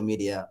of social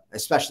media,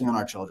 especially on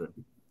our children.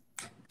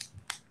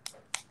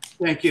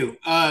 Thank you.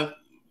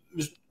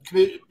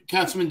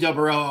 Councilman Del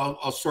Boerello,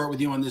 I'll start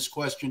with you on this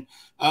question.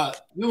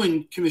 You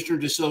and Commissioner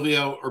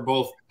DeSilvio are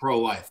both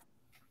pro-life.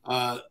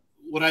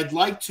 What I'd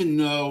like to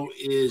know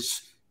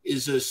is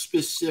a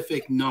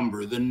specific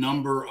number, the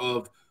number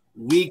of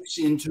weeks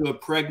into a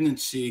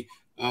pregnancy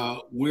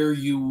where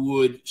you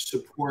would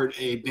support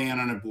a ban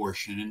on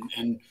abortion.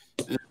 And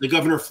the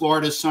governor of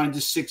Florida signed a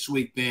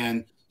 6-week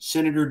ban.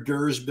 Senator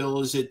Durr's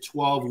bill is at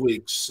 12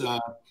 weeks.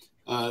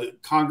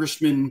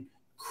 Congressman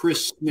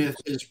Chris Smith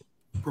has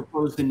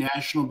proposed a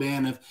national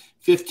ban of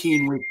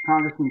 15 weeks.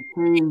 Congressman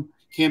King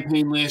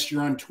campaigned last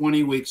year on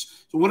 20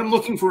 weeks. So what I'm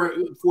looking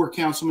for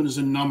Councilman, is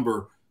a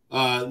number,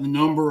 the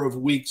number of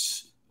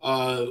weeks,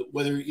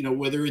 whether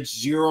it's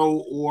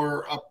 0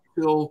 or up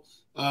till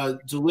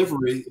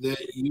delivery, that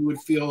you would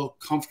feel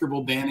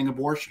comfortable banning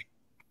abortion.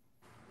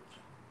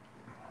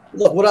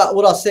 Look, what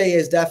I'll say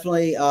is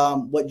definitely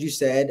what you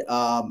said.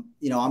 I'm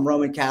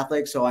Roman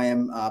Catholic, so I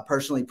am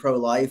personally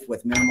pro-life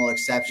with minimal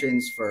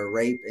exceptions for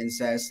rape,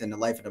 incest, and the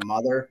life of the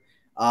mother.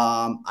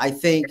 I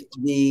think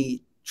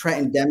the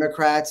Trenton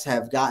Democrats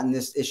have gotten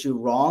this issue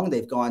wrong.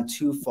 They've gone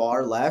too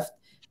far left.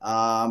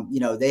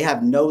 They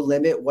have no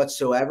limit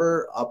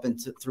whatsoever up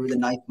into through the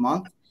 9th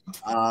month.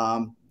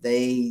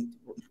 They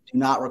do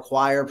not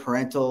require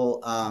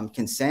parental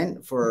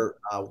consent for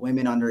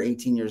women under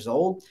 18 years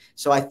old.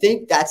 So I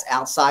think that's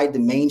outside the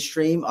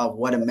mainstream of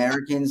what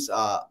Americans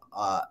are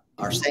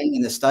saying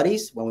in the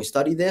studies when we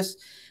study this.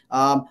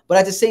 But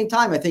at the same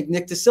time, I think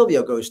Nick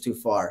DeSilvio goes too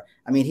far.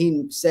 I mean,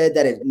 he said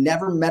that it's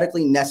never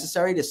medically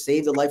necessary to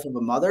save the life of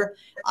a mother.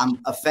 I'm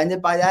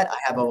offended by that. I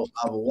have a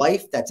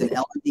wife that's an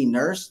L&D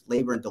nurse,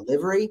 labor and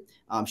delivery.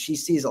 She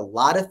sees a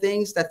lot of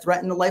things that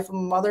threaten the life of a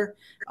mother.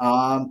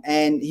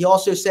 And he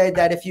also said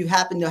that if you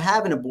happen to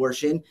have an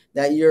abortion,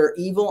 that you're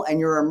evil and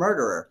you're a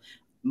murderer.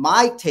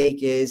 My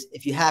take is,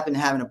 if you happen to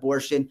have an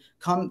abortion,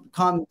 come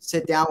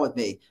sit down with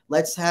me.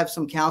 Let's have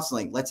some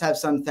counseling. Let's have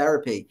some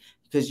therapy,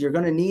 because you're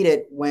going to need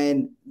it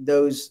when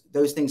those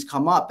things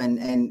come up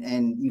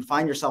and you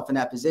find yourself in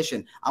that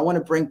position. I want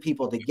to bring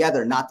people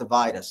together, not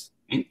divide us.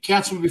 And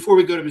Councilman, before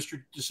we go to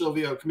Mr.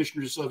 DeSilvio,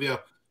 Commissioner DeSilvio,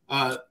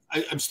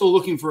 I'm still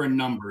looking for a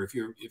number. If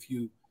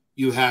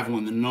you have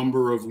one, the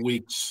number of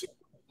weeks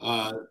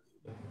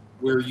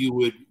where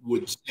you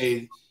would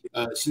say,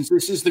 since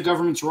this is the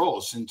government's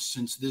role,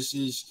 since this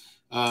is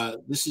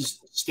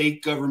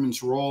state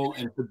government's role,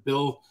 and if the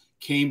bill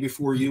came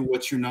before you,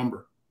 what's your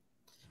number?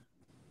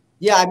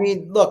 Yeah, I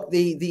mean, look,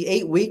 the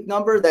 8-week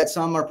number that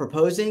some are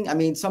proposing, I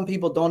mean, some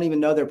people don't even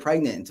know they're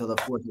pregnant until the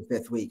 4th or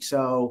 5th week.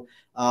 So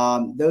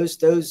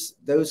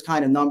those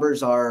kind of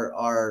numbers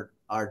are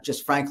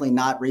just frankly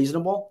not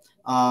reasonable.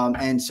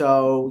 And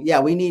so, yeah,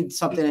 we need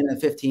something in the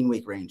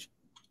 15-week range.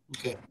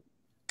 Okay.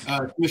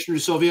 Commissioner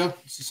DeSilvio,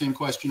 it's the same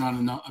question.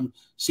 I'm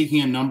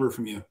seeking a number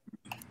from you.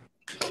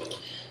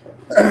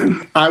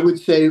 I would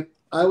say,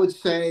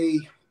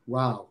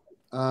 wow.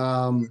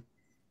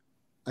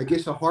 I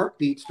guess a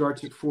heartbeat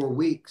starts at 4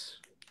 weeks.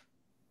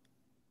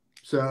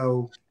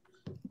 So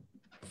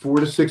 4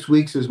 to 6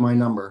 weeks is my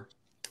number,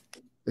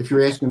 if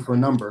you're asking for a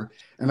number.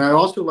 And I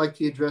also like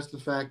to address the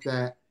fact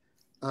that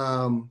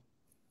Mr.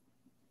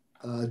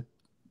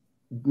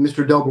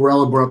 Del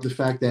Boerello brought up the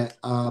fact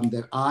that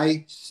that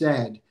I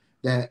said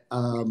that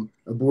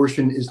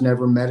abortion is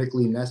never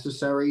medically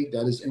necessary.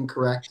 That is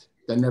incorrect.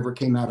 That never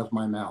came out of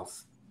my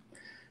mouth.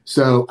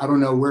 So I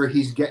don't know where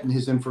he's getting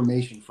his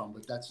information from,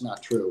 but that's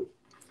not true.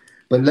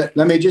 But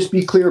let me just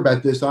be clear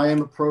about this. I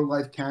am a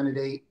pro-life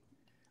candidate.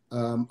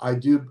 I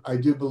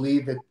do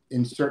believe that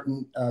in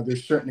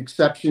there's certain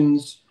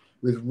exceptions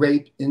with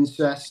rape,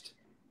 incest,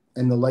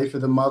 and the life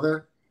of the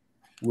mother,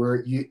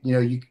 where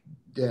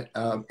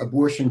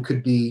abortion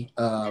could be,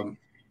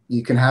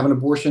 you can have an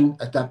abortion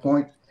at that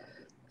point.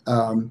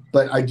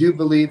 But I do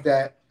believe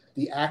that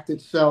the act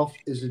itself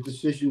is a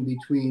decision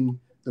between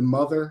the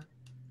mother,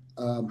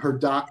 her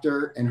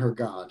doctor, and her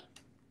God.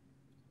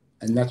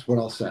 And that's what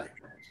I'll say.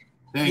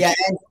 Yeah,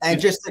 and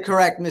just to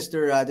correct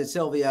Mr.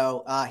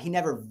 DeSilvio, he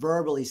never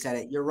verbally said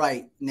it. You're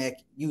right,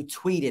 Nick. You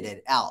tweeted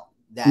it out.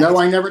 No,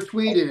 I never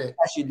tweeted it.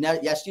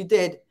 Yes, you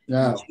did.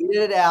 No. You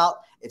tweeted it out.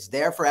 It's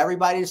there for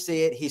everybody to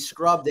see it. He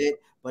scrubbed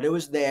it, but it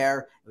was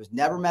there. It was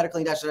never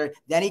medically necessary.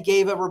 Then he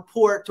gave a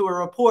report to a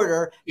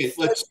reporter,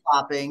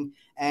 flip-flopping.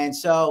 And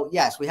so,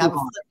 yes, we have a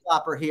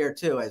flip-flopper here,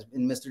 too, as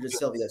in Mr.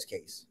 DeSilvio's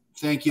case.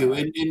 Thank you.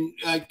 And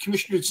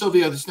Commissioner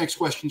DeSilvio, this next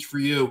question is for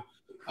you.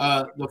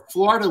 The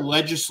Florida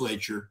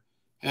legislature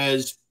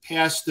has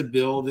passed a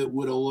bill that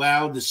would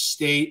allow the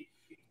state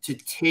to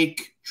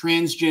take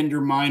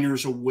transgender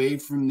minors away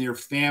from their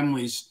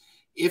families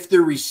if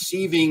they're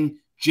receiving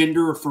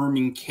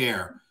gender-affirming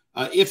care.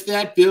 If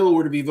that bill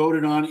were to be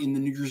voted on in the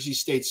New Jersey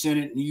State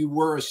Senate and you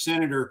were a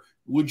senator,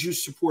 would you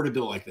support a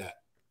bill like that?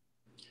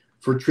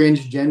 For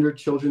transgender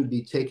children to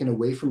be taken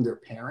away from their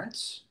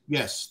parents?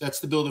 Yes,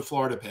 that's the bill that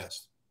Florida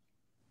passed.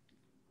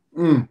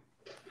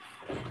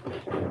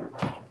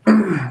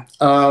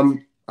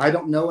 I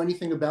don't know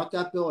anything about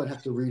that bill. I'd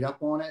have to read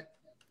up on it.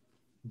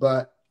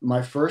 But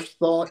my first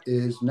thought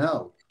is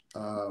no.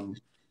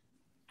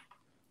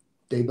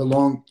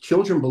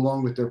 Children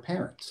belong with their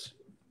parents.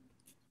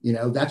 You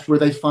know, that's where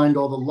they find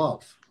all the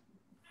love.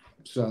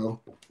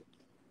 So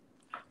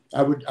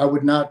I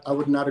would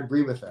not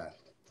agree with that.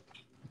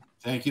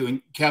 Thank you.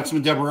 And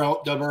Councilman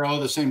Boerello,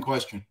 the same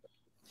question.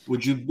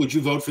 Would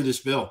you vote for this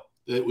bill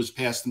that was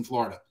passed in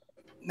Florida?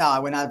 No, I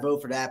would not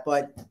vote for that.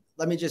 But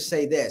let me just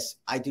say this.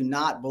 I do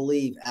not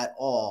believe at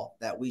all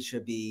that we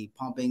should be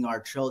pumping our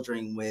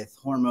children with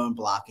hormone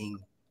blocking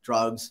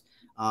drugs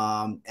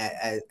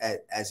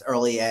as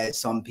early as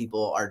some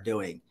people are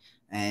doing.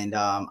 And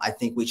I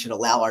think we should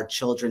allow our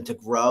children to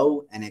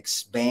grow and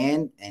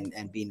expand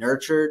and be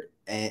nurtured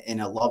in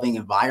a loving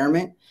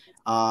environment.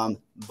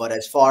 But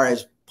as far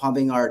as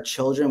pumping our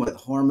children with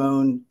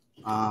hormone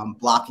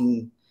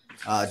blocking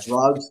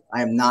drugs,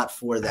 I am not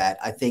for that.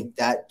 I think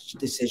that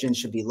decision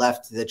should be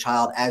left to the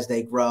child as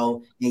they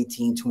grow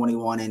 18,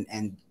 21,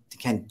 and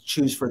can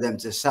choose for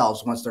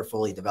themselves once they're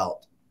fully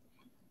developed.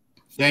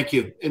 Thank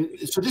you. And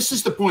so this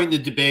is the point in the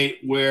debate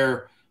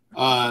where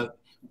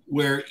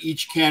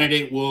each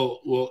candidate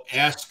will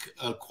ask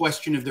a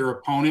question of their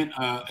opponent.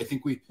 I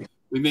think we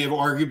may have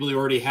arguably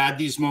already had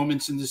these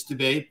moments in this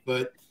debate,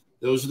 but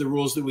those are the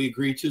rules that we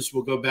agreed to, so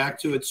we'll go back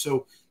to it.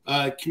 So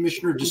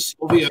Commissioner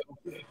DeSilvio,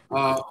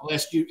 I'll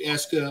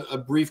ask a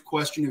brief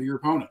question of your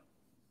opponent.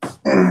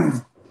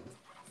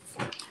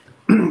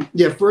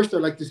 Yeah, first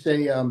I'd like to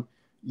say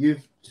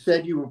you've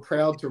said you were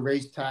proud to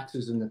raise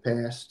taxes in the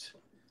past.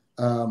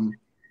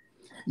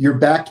 You're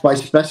backed by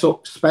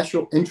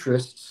special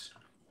interests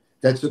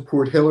that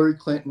support Hillary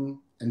Clinton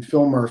and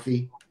Phil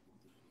Murphy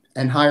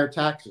and higher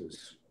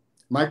taxes.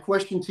 My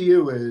question to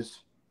you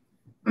is,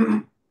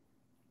 do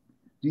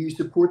you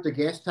support the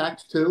gas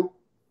tax too?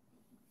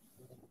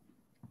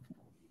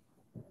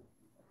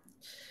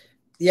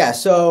 Yeah,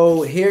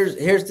 so here's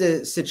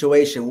the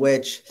situation,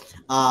 which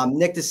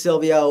Nick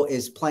DeSilvio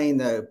is playing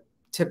the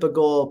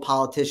typical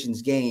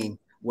politician's game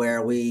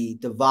where we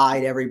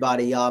divide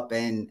everybody up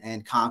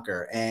and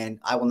conquer. And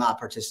I will not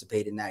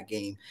participate in that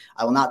game.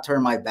 I will not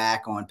turn my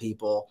back on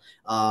people.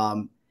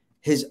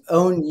 His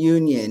own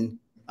union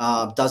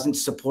doesn't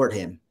support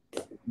him.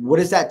 What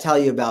does that tell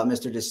you about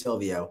Mr.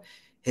 DeSilvio?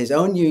 His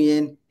own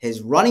union,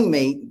 his running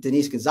mate,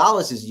 Denise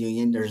Gonzalez's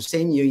union, there's the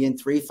same union,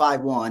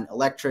 351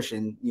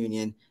 electrician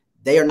union.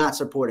 They are not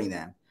supporting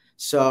them.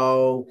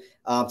 So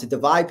to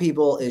divide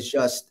people is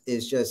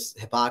just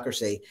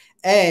hypocrisy.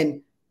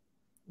 And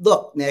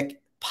look,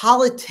 Nick,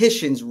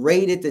 politicians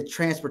raided the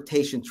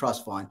Transportation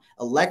Trust Fund.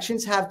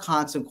 Elections have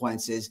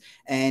consequences.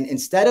 And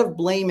instead of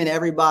blaming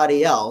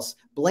everybody else,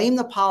 blame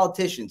the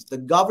politicians, the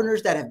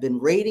governors that have been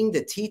raiding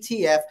the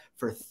TTF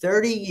for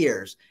 30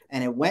 years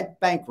and it went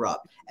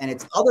bankrupt. And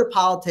it's other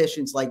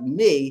politicians like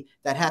me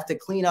that have to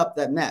clean up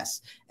that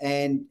mess.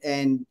 And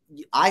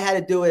I had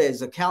to do it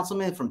as a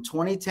councilman from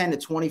 2010 to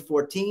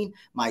 2014.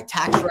 My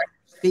tax record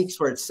speaks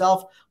for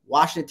itself.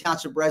 Washington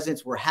Township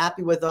residents were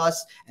happy with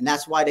us, and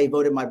that's why they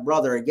voted my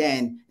brother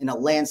again in a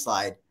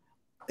landslide.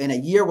 In a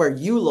year where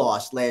you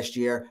lost last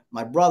year,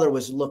 my brother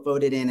was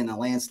voted in a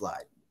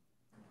landslide.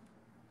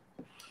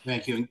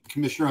 Thank you. And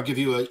Commissioner, I'll give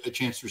you a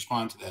chance to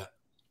respond to that.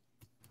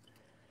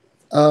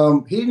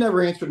 He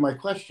never answered my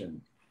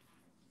question.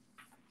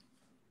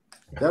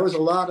 That was a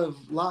lot of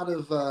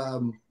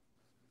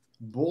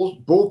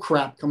bull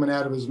crap coming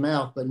out of his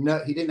mouth, but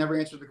no, he didn't ever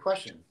answer the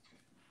question.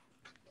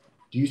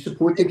 Do you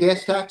support the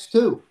gas tax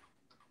too?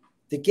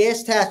 The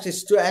gas tax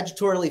is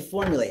statutorily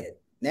formulated,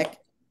 Nick.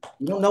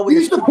 You don't know what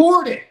you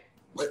support it.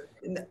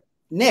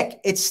 Nick,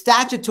 it's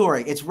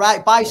statutory. It's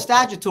right by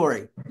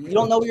statutory. You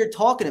don't know what you're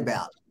talking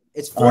about.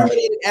 It's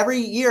formulated every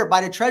year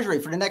by the Treasury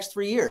for the next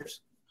 3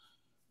 years.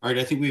 All right,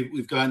 I think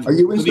we've gotten. Are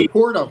you in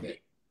support of it?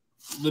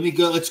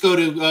 Let's go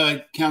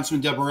to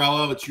Councilman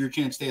Boerello. It's your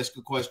chance to ask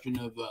a question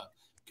of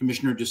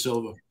Commissioner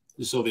DeSilvio.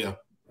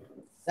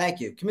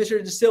 Thank you.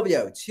 Commissioner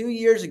DeSilvio, 2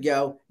 years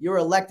ago, you were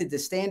elected to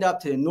stand up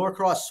to the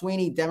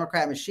Norcross-Sweeney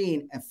Democrat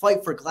machine and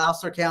fight for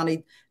Gloucester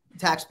County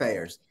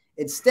taxpayers.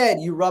 Instead,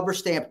 you rubber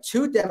stamped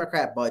 2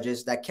 Democrat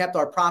budgets that kept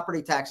our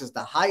property taxes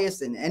the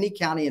highest in any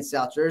county in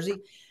South Jersey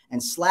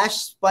and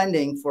slashed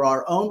spending for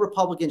our own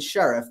Republican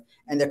sheriff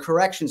and the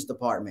corrections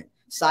department,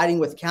 siding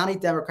with county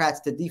Democrats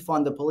to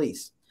defund the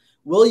police.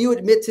 Will you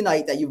admit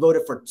tonight that you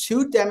voted for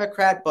 2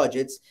 Democrat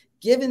budgets?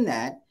 Given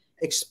that,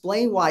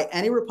 explain why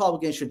any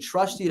Republican should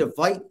trust you to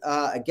fight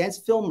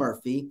against Phil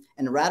Murphy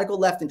and the radical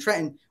left in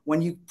Trenton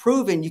when you've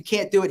proven you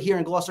can't do it here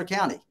in Gloucester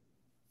County.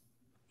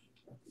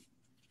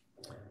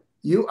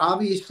 You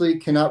obviously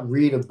cannot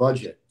read a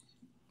budget.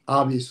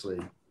 Obviously.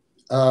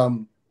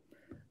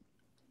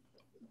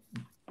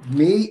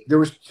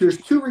 There's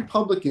 2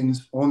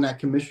 Republicans on that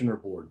commissioner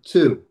board,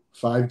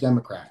 5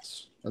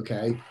 Democrats.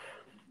 Okay.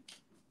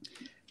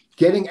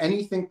 Getting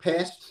anything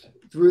passed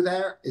through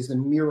there is a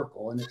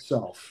miracle in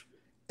itself.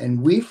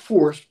 And we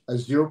forced a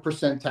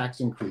 0% tax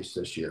increase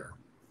this year.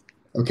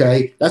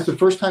 Okay. That's the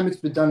first time it's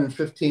been done in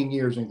 15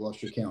 years in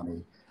Gloucester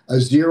County, a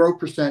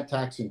 0%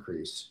 tax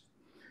increase.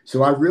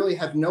 So I really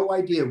have no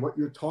idea what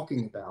you're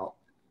talking about.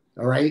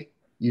 All right.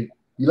 You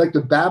like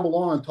to babble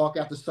on and talk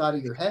out the side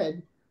of your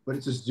head, but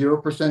it's a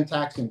 0%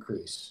 tax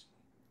increase.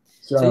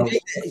 So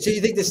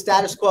you think the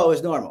status quo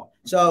is normal?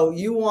 So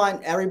you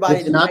want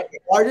everybody to pay the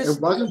largest?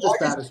 It wasn't the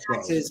status quo.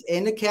 Taxes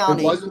in the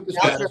county. It wasn't the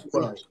status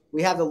quo.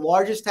 We have the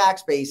largest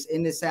tax base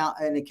in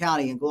the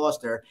county in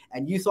Gloucester,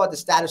 and you thought the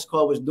status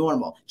quo was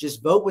normal.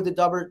 Just vote with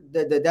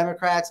the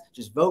Democrats.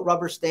 Just vote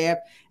rubber stamp.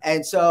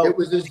 And so it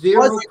was a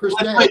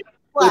 0%.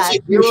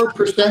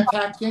 0%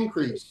 tax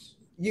increase.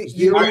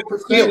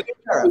 0%.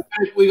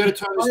 We got to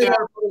turn this down.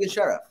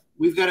 Sheriff.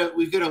 We've got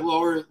to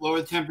lower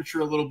the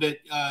temperature a little bit.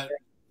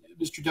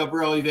 Mr. Del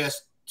Boerello, you've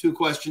asked 2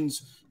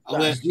 questions.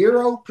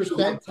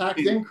 0%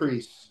 tax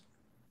increase.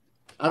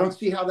 I don't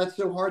see how that's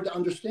so hard to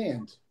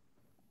understand.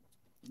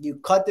 You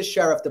cut the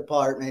sheriff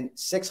department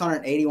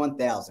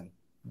 $681,000.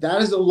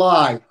 That is a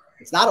lie.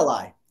 It's not a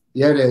lie.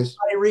 Yeah, it is.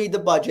 I read the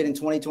budget in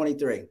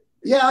 2023.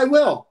 Yeah, I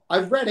will.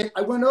 I've read it.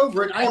 I went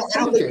over it. I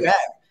don't think you have.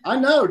 I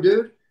know,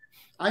 dude.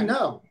 I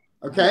know.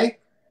 Okay.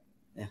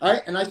 Yeah. All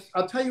right. And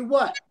I'll tell you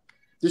what.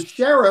 The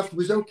sheriff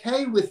was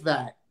okay with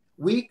that.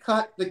 We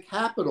cut the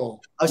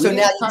capital. Oh, so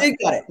now you did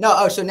cut it. No.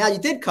 Oh, so now you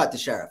did cut the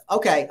sheriff.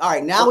 Okay. All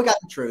right. Now we got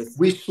the truth.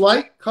 We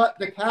slight cut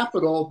the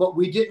capital, but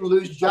we didn't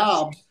lose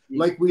jobs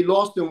like we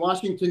lost in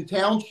Washington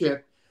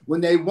Township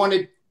when they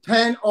wanted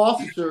 10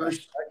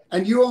 officers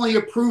and you only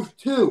approved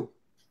 2.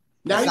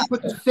 Now you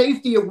put the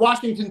safety of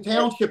Washington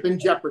Township in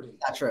jeopardy.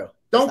 Not true.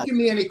 Don't give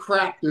me any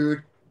crap,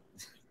 dude.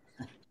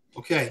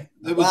 Okay.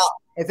 Well,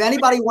 if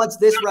anybody wants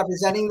this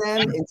representing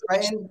them in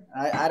Trenton,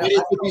 I don't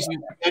know.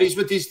 That is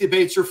what these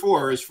debates are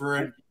for, is for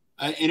an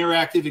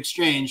interactive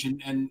exchange.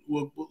 And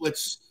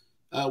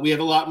we have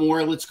a lot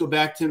more. Let's go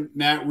back to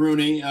Matt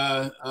Rooney.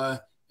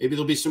 Maybe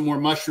there'll be some more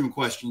mushroom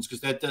questions, because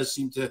that does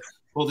seem to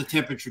pull the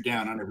temperature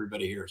down on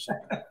everybody here. So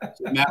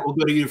Matt, we'll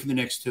go to you for the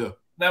next 2.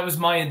 That was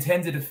my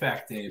intended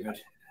effect,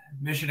 David.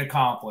 Mission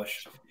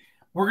accomplished.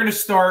 We're going to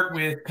start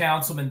with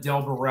Councilman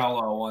Del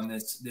Boerello on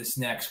this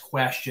next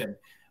question.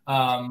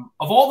 Of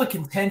all the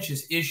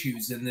contentious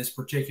issues in this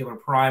particular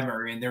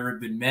primary, and there have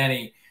been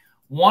many,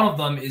 one of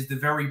them is the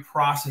very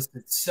process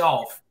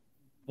itself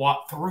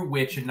through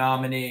which a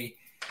nominee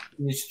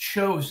is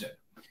chosen.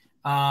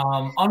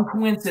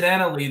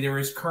 Uncoincidentally, there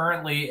is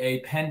currently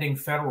a pending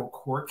federal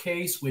court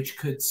case which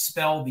could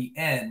spell the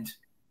end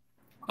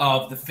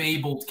of the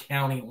fabled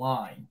county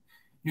line,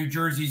 New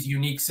Jersey's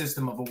unique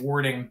system of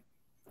awarding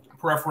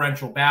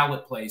preferential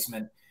ballot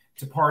placement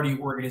to party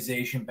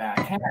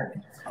organization-backed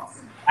candidates.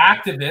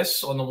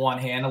 Activists, on the one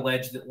hand,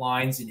 allege that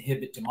lines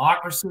inhibit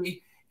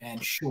democracy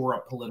and shore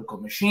up political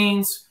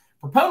machines.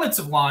 Proponents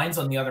of lines,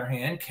 on the other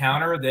hand,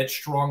 counter that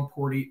strong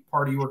party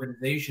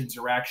organizations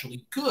are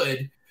actually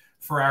good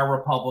for our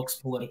republic's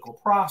political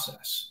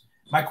process.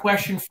 My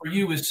question for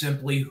you is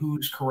simply,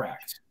 who's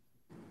correct?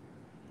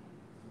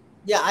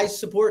 Yeah, I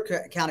support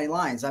county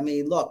lines. I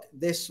mean, look,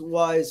 this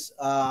was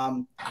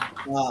a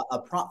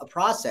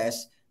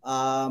process,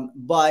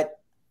 but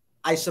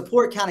I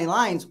support county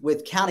lines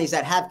with counties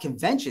that have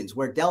conventions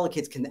where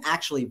delegates can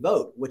actually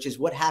vote, which is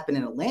what happened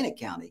in Atlantic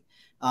County.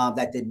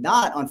 That did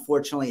not,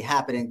 unfortunately,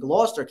 happen in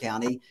Gloucester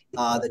County.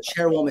 The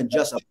chairwoman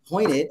just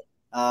appointed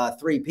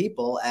 3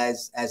 people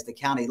as the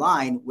county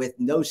line with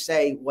no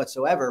say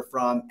whatsoever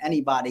from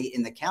anybody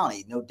in the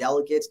county, no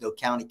delegates, no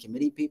county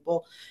committee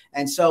people.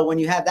 And so when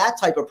you have that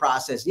type of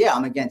process, yeah,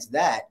 I'm against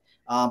that.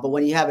 But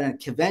when you have a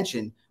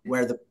convention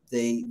where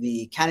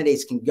the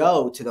candidates can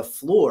go to the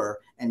floor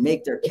and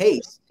make their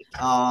case,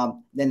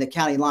 then the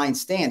county line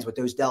stands with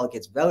those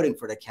delegates voting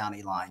for the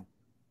county line.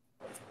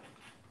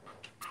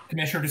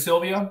 Commissioner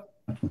DeSilvio?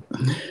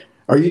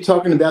 Are you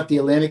talking about the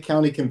Atlantic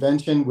County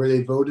Convention where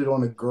they voted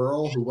on a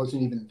girl who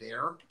wasn't even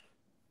there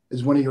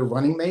as one of your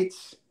running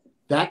mates?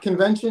 That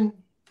convention?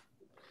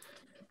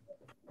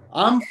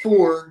 I'm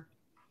for.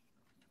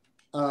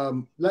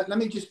 Let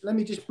me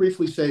just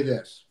briefly say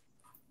this.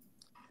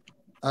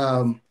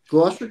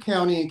 Gloucester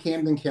County and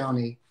Camden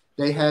County,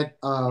 they had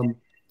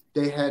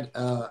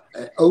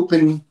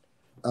open,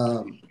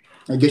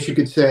 I guess you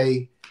could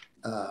say,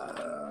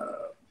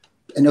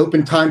 an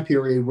open time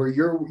period where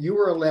you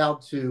were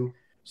allowed to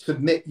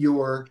submit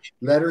your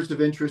letters of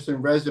interest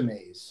and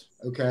resumes.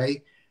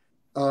 Okay.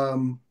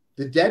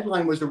 The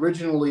deadline was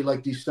originally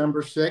like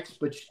December 6th,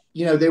 but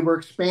they were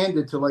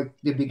expanded to like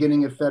the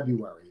beginning of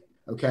February.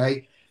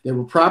 Okay. They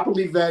were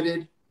properly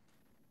vetted.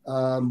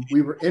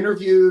 We were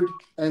interviewed,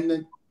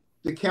 and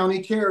the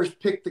county chairs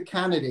picked the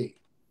candidate.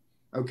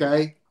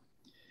 Okay.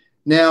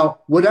 Now,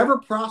 whatever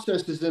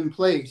process is in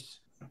place,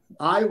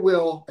 I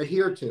will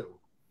adhere to.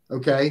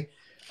 Okay.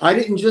 I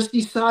didn't just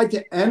decide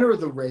to enter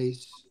the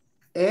race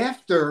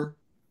after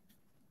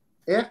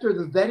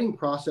the vetting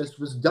process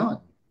was done.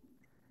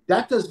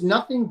 That does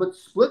nothing but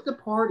split the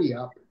party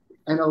up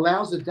and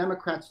allows the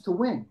Democrats to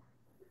win.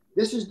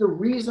 This is the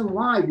reason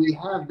why we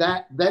have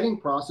that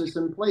vetting process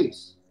in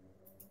place.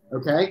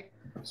 Okay?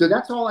 So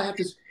that's all I have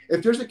to say.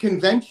 If there's a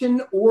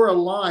convention or a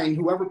line,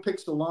 whoever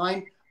picks the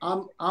line,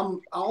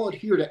 I'll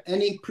adhere to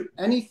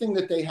anything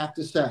that they have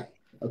to say.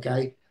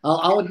 Okay?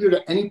 I'll adhere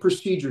to any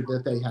procedure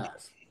that they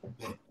have.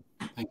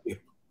 Thank you.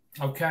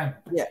 Okay.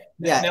 Yeah.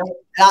 Yeah.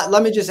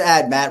 Let me just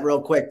add, Matt,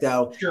 real quick,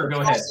 though. Sure. Go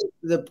ahead.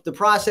 The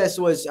process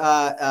was,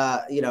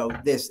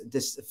 this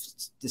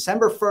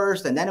December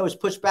 1st, and then it was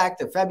pushed back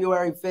to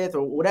February 5th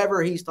or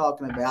whatever he's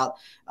talking about.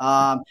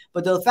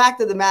 But the fact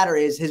of the matter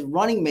is his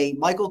running mate,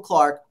 Michael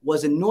Clark,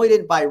 was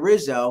anointed by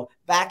Rizzo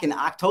back in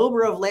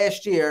October of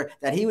last year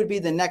that he would be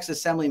the next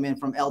assemblyman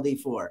from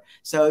LD4.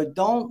 So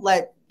don't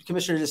let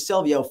Commissioner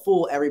DeSilvio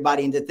fool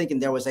everybody into thinking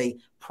there was a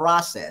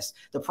process.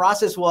 The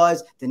process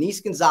was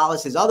Denise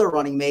Gonzalez, his other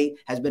running mate,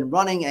 has been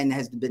running and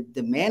has been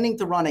demanding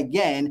to run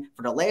again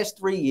for the last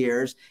 3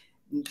 years.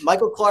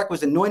 Michael Clark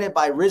was anointed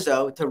by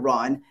Rizzo to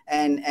run,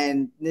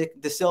 and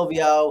Nick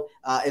DeSilvio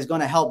is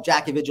going to help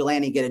Jackie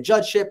Vigilante get a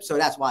judgeship, so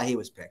that's why he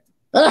was picked.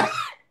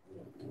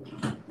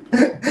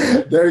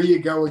 There you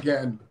go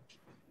again.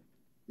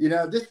 You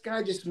know, this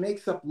guy just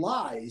makes up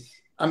lies.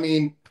 I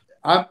mean,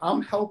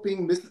 I'm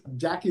helping Miss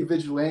Jackie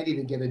Vigilante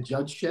to get a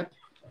judgeship.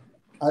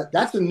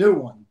 That's a new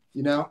one,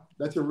 you know.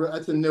 That's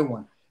a new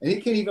one, and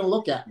he can't even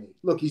look at me.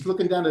 Look, he's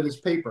looking down at his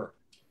paper.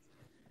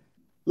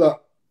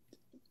 Look,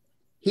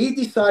 he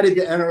decided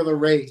to enter the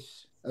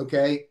race,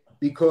 okay,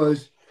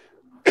 because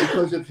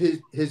of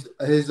his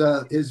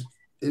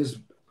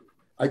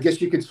I guess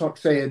you could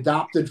say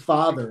adopted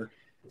father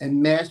and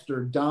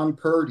master Don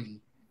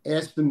Purdy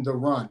asked him to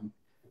run,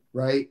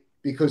 right?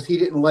 Because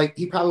he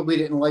probably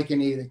didn't like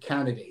any of the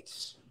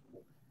candidates.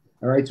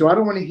 All right. So I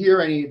don't want to hear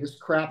any of this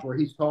crap where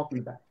he's talking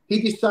about. He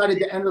decided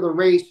to enter the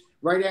race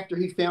right after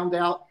he found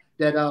out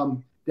that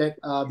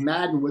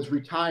Madden was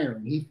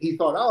retiring. He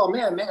thought, oh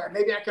man,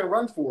 maybe I can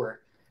run for it.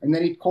 And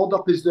then he called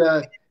up his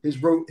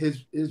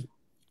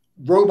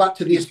robot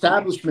to the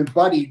establishment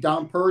buddy,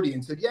 Don Purdy,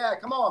 and said, yeah,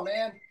 come on,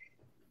 man.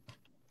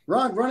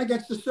 Run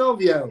against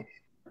DeSilvio.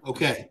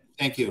 Okay.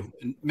 Thank you.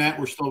 And Matt,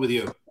 we're still with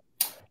you.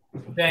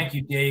 Thank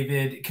you,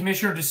 David.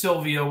 Commissioner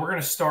DeSilvio, we're going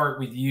to start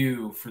with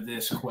you for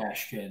this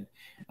question.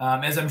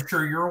 As I'm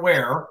sure you're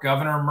aware,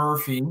 Governor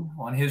Murphy,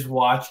 on his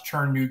watch,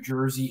 turned New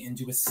Jersey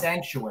into a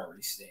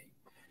sanctuary state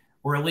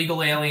where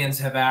illegal aliens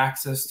have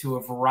access to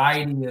a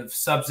variety of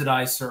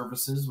subsidized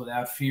services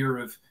without fear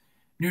of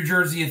New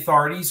Jersey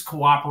authorities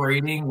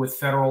cooperating with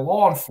federal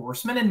law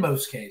enforcement in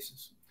most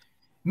cases.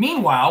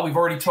 Meanwhile, we've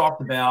already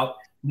talked about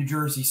New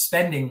Jersey's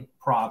spending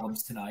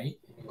problems tonight.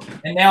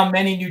 And now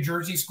many New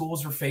Jersey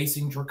schools are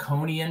facing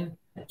draconian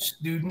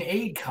student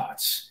aid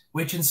cuts,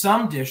 which in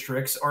some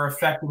districts are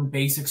affecting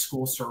basic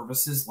school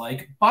services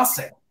like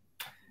busing.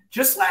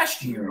 Just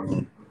last year,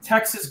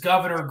 Texas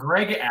Governor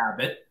Greg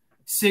Abbott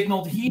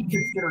signaled he'd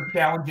consider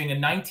challenging a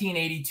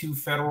 1982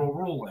 federal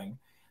ruling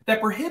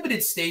that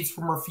prohibited states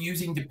from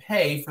refusing to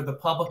pay for the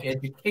public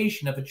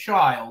education of a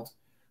child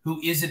who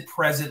isn't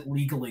present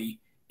legally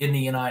in the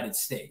United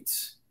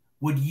States.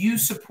 Would you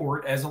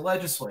support, as a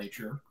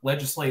legislator,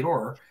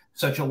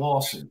 such a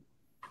lawsuit?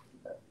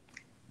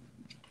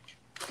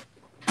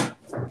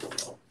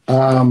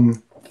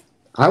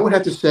 I would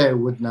have to say I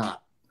would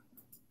not.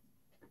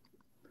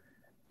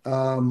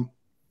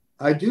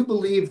 I do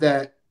believe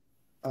that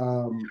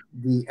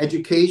the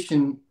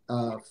education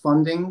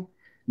funding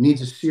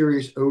needs a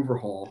serious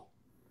overhaul.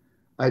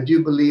 I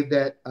do believe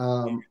that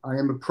I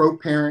am a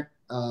pro-parent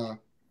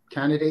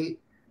candidate,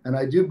 and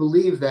I do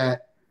believe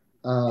that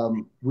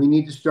we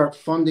need to start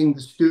funding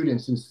the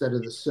students instead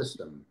of the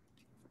system.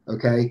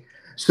 Okay,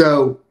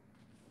 so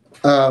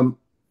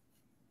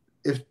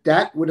if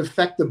that would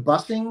affect the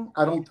busing,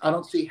 I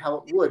don't see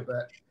how it would,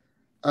 but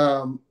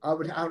I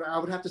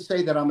would have to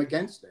say that I'm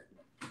against it.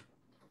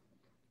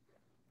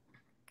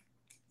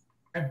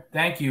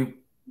 Thank you,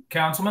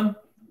 Councilman.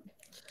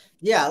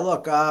 Yeah,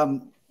 look,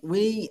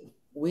 we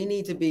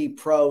need to be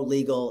pro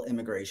legal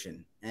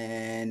immigration,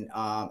 and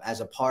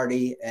as a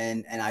party,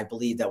 and I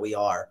believe that we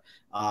are.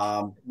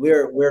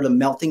 We're the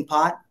melting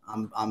pot.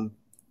 I'm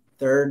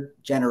third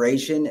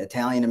generation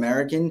Italian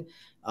American.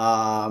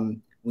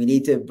 We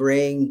need to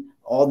bring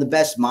all the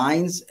best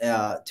minds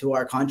to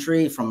our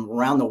country from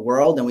around the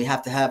world, and we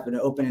have to have an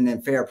open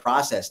and fair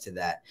process to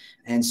that.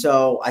 And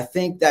so I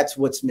think that's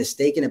what's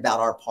mistaken about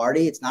our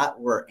party. It's not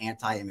we're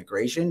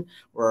anti-immigration,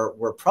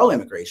 we're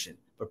pro-immigration,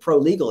 but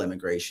pro-legal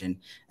immigration.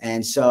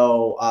 And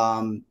so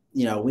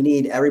we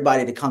need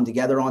everybody to come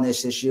together on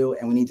this issue,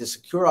 and we need to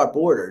secure our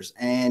borders.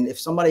 And if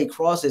somebody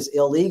crosses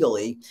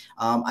illegally,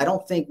 I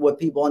don't think what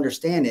people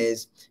understand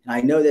is, and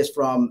I know this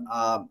from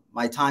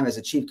my time as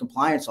a chief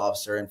compliance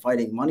officer and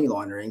fighting money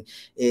laundering,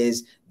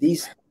 is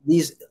these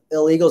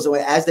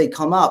illegals, as they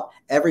come up,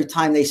 every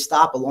time they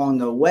stop along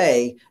the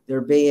way,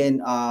 they're being,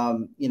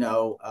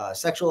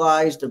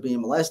 sexualized, they're being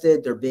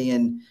molested, they're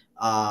being,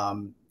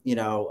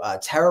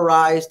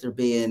 terrorized, they're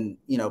being,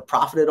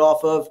 profited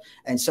off of.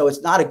 And so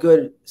it's not a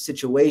good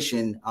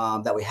situation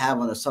that we have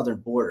on the southern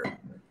border.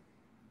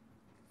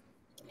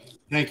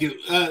 Thank you.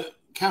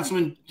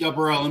 Councilman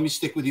Boerello, let me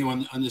stick with you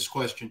on this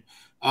question.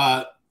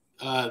 And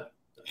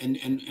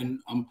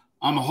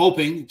I'm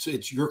hoping,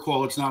 it's your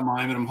call, it's not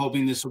mine, but I'm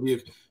hoping this will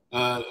be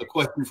a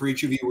question for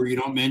each of you where you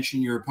don't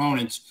mention your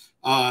opponents,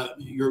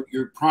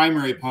 your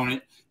primary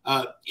opponent.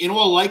 In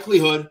all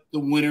likelihood, the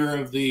winner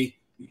of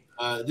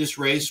this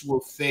race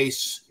will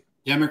face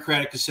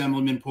Democratic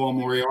Assemblyman Paul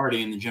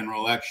Moriarty in the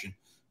general election.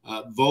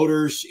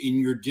 Voters in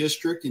your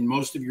district, in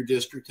most of your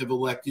district, have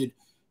elected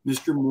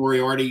Mr.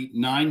 Moriarty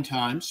 9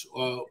 times,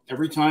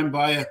 every time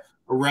by a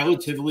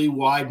relatively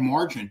wide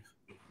margin.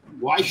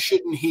 Why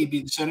shouldn't he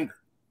be the senator?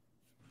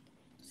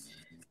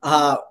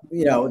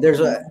 You know,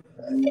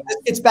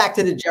 it's back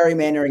to the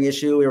gerrymandering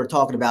issue we were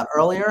talking about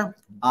earlier.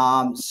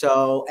 And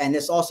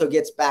this also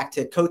gets back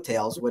to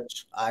coattails,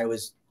 which I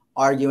was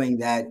arguing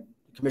that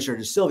Commissioner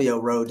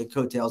DeSilvio rode the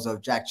coattails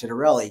of Jack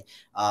Ciattarelli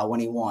when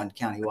he won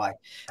countywide.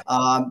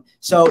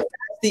 So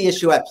that's the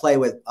issue at play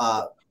with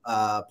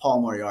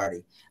Paul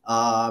Moriarty.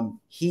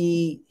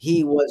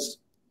 He was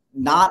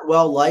not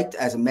well liked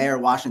as a mayor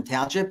of Washington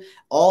Township.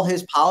 All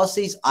his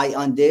policies I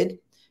undid.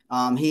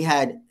 He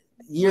had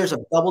years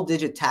of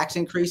double-digit tax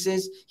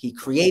increases. He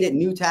created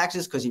new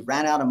taxes because he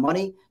ran out of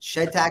money.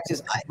 Shed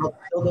taxes. I helped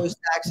fill those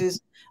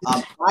taxes.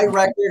 My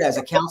record as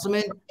a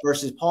councilman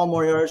versus Paul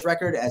Moriarty's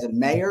record as a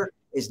mayor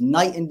is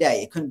night and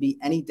day. It couldn't be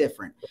any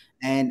different.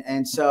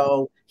 And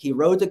so he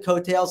rode the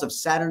coattails of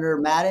Senator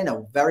Madden,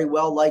 a very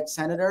well-liked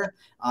senator.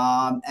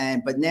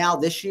 But now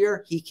this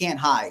year he can't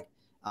hide.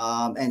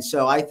 And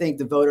so I think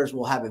the voters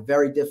will have a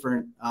very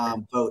different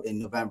vote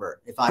in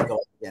November if I go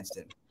against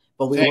him.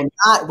 But we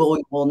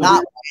will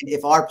not win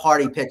if our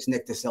party picks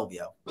Nick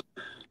DeSilvio.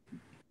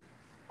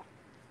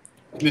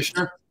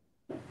 Commissioner?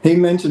 He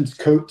mentions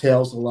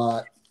coattails a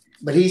lot,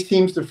 but he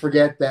seems to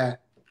forget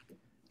that,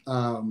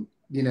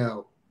 you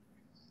know,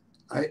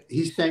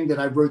 he's saying that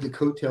I rode the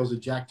coattails of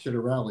Jack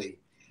Ciattarelli.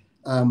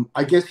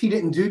 I guess he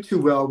didn't do too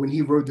well when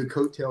he rode the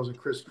coattails of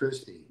Chris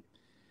Christie.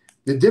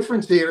 The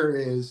difference there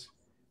is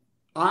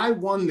I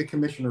won the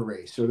commissioner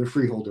race or the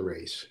freeholder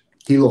race.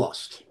 He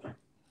lost.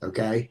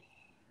 Okay.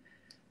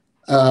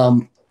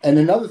 And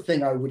another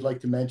thing I would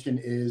like to mention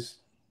is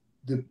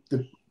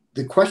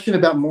the question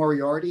about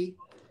Moriarty.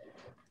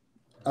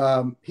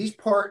 He's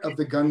part of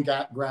the gun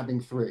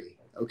grabbing 3.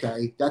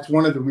 Okay. That's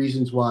one of the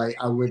reasons why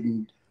I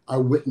wouldn't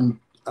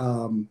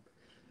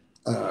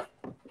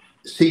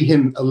see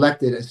him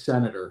elected as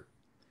senator.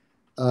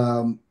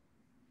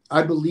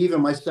 I believe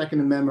in my Second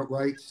Amendment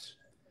rights.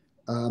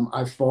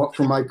 I fought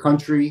for my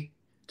country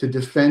to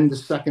defend the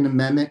Second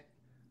Amendment,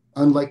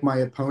 unlike my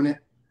opponent.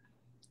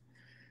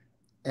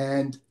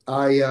 And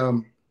I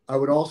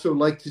would also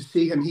like to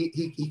see him.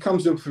 He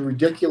comes up with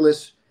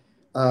ridiculous.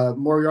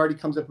 Moriarty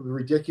comes up with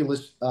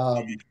ridiculous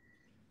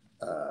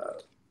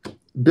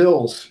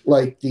bills,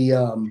 like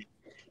the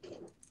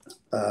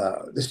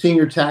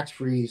senior tax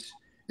freeze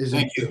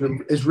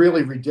is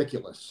really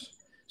ridiculous.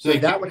 So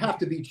that would have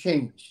to be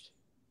changed.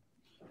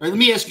 All right, let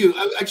me ask you.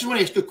 I just want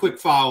to ask you a quick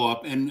follow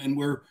up, and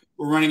we're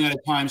running out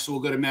of time, so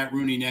we'll go to Matt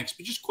Rooney next.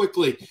 But just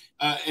quickly,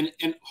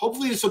 and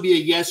hopefully this will be a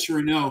yes or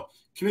a no.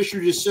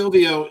 Commissioner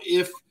DeSilvio,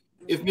 if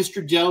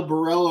Mr. Del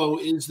Boerello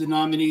is the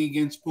nominee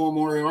against Paul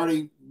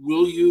Moriarty,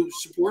 will you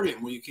support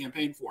him? Will you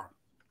campaign for him?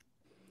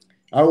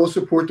 I will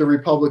support the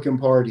Republican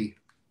Party.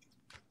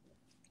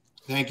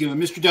 Thank you.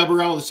 And Mr. Del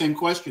Boerello, the same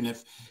question.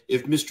 If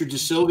Mr.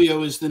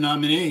 DeSilvio is the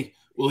nominee,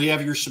 will he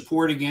have your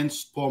support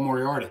against Paul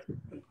Moriarty?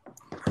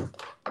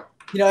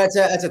 You know,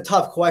 that's a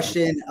tough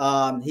question.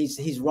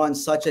 He's run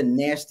such a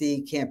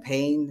nasty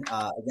campaign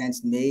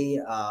against me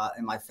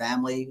and my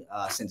family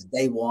since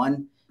day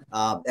one.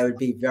 That would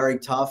be very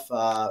tough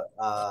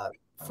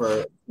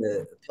for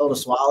the pill to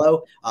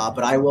swallow.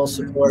 But I will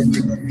support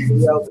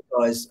DeSilvio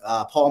because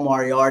Paul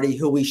Moriarty,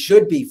 who we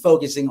should be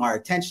focusing our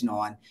attention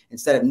on,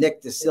 instead of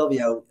Nick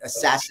DeSilvio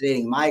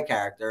assassinating my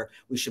character,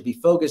 we should be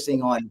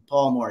focusing on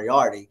Paul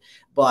Moriarty.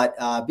 But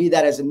be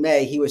that as it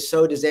may, he was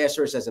so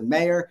disastrous as a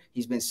mayor.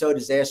 He's been so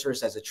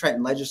disastrous as a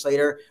Trenton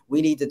legislator.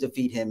 We need to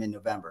defeat him in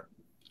November.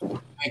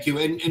 Thank you.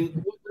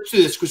 And let's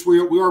do this because we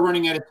are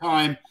running out of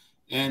time.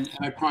 And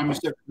I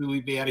promised everybody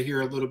we'd be out of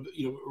here a little bit,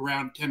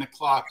 around 10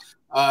 o'clock.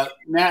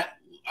 Matt,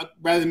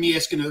 rather than me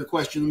asking another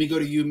question, let me go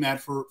to you, Matt,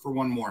 for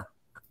one more.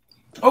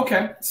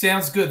 Okay.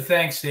 Sounds good.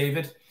 Thanks,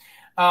 David.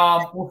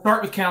 We'll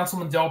start with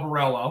Councilman Del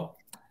Boerello.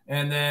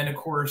 And then, of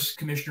course,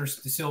 Commissioner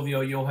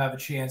DeSilvio, you'll have a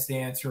chance to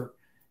answer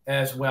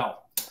as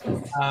well.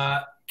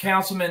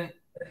 Councilman,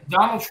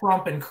 Donald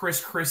Trump and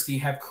Chris Christie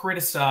have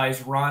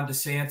criticized Ron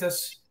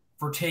DeSantis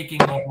for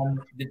taking on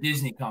the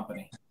Disney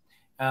company.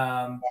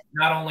 Not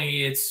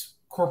only its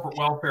corporate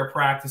welfare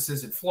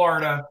practices in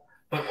Florida,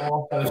 but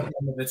also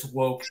some of its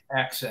woke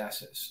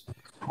excesses.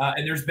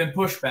 And there's been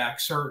pushback,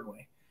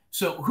 certainly.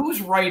 So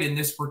who's right in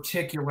this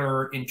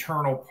particular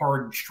internal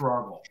party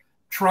struggle?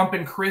 Trump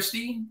and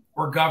Christie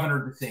or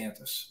Governor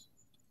DeSantis?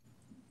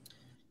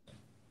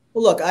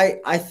 Well, look,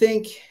 I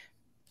think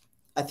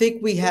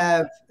we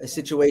have a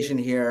situation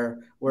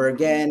here where,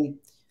 again,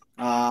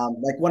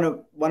 like one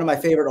of my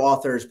favorite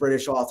authors,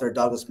 British author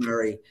Douglas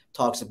Murray,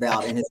 talks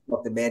about in his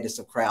book, The Madness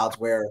of Crowds,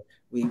 where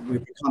we're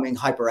becoming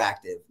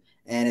hyperactive.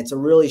 And it's a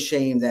really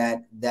shame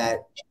that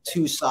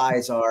two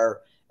sides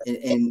are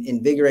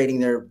invigorating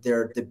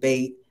their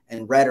debate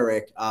and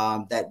rhetoric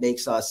that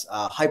makes us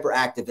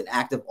hyperactive and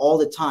active all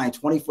the time,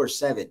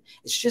 24/7.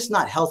 It's just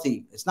not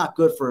healthy. It's not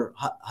good for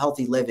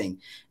healthy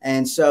living.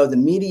 And so the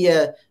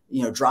media,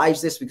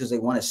 drives this because they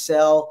want to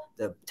sell.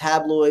 The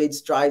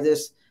tabloids drive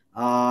this.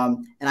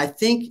 And I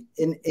think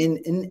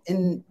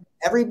in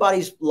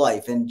everybody's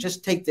life, and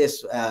just take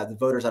this, the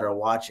voters that are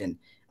watching,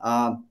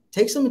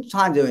 take some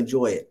time to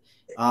enjoy it.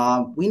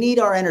 We need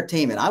our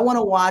entertainment. I want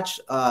to watch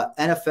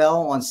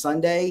NFL on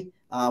Sunday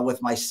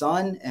with my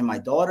son and my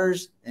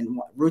daughters and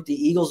root the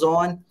Eagles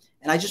on.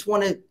 And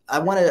I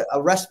want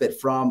a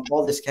respite from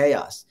all this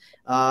chaos.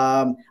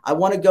 I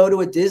want to go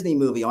to a Disney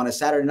movie on a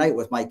Saturday night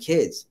with my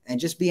kids and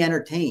just be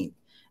entertained.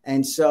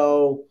 And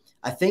so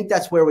I think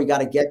that's where we got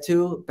to get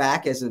to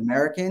back as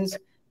Americans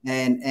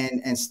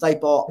and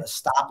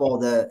stop all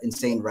the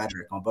insane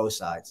rhetoric on both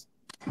sides.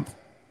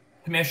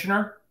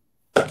 Commissioner?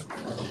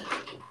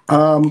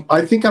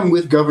 I think I'm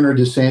with Governor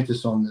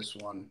DeSantis on this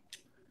one.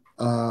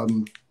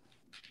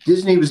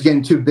 Disney was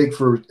getting too big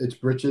for its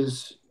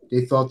britches.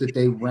 They thought that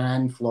they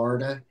ran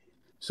Florida.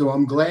 So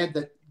I'm glad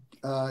that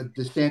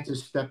DeSantis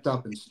stepped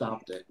up and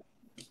stopped it.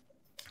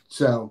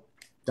 So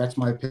that's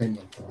my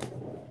opinion.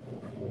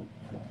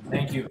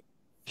 Thank you.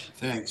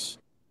 Thanks.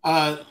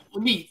 Let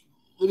me,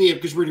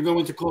 because we're going to go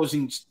into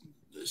closing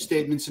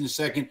statements in a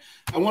second.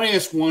 I want to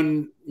ask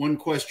one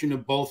question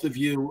of both of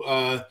you.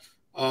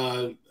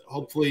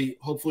 Hopefully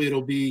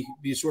it'll be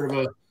sort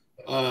of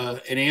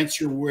an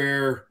answer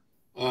where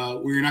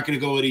you're not going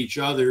to go at each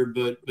other,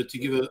 but to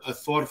give a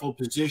thoughtful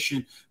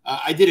position.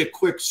 I did a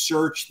quick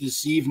search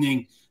this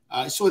evening.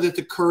 I saw that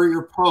the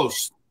Courier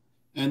Post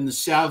and the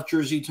South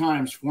Jersey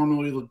Times,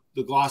 formerly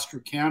the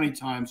Gloucester County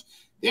Times,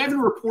 they haven't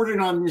reported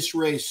on this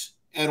race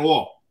at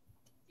all,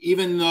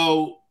 even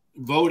though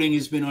voting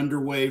has been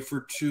underway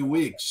for 2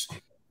 weeks.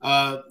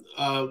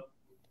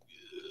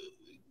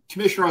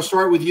 Commissioner, I'll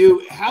start with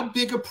you. How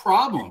big a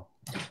problem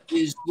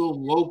is the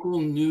local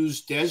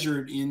news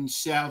desert in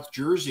South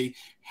Jersey?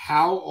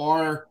 How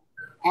are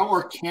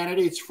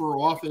candidates for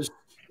office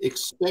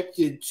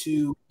expected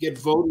to get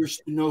voters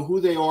to know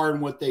who they are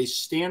and what they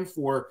stand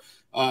for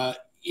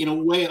in a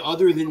way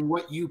other than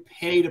what you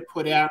pay to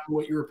put out and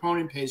what your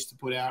opponent pays to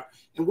put out?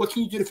 And what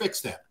can you do to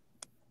fix that?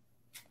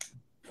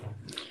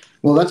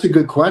 Well, that's a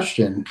good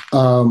question.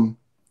 The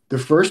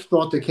first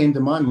thought that came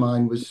to my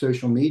mind was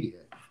social media.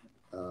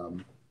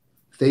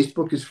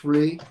 Facebook is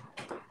free,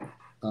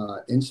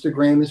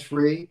 Instagram is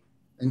free,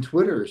 and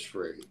Twitter is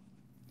free.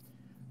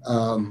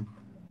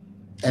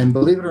 And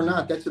believe it or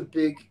not, that's a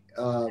big,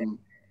 I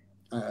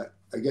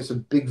guess, a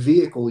big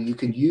vehicle you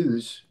could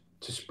use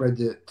to spread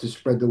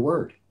the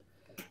word.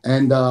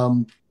 And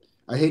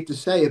I hate to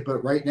say it,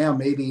 but right now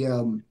maybe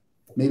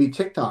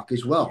TikTok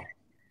as well.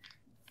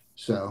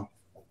 So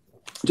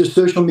just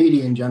social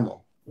media in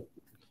general.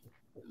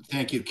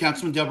 Thank you,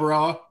 Councilman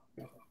Boerello.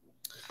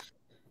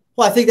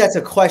 Well, I think that's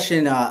a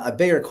question, a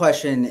bigger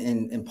question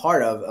in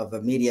part of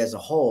the media as a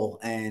whole,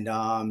 and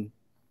and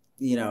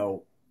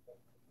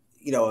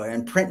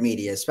print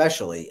media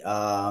especially.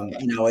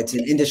 It's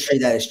an industry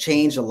that has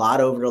changed a lot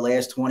over the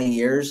last 20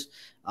 years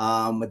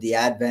with the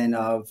advent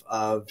of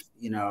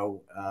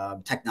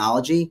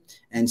technology,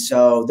 and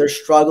so they're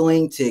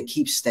struggling to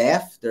keep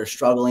staff. They're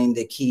struggling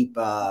to keep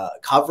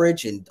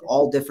coverage in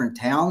all different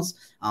towns.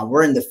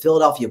 We're in the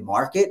Philadelphia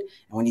market,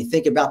 and when you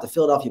think about the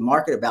Philadelphia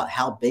market, about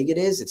how big it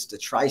is, it's the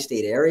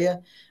tri-state area,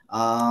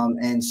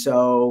 and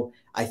so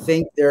I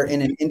think they're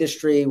in an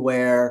industry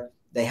where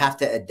they have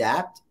to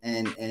adapt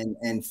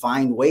and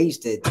find ways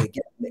to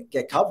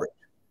get coverage.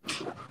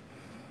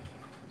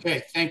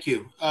 Okay, thank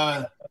you.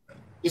 I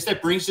guess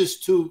that brings us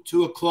to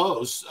a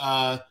close.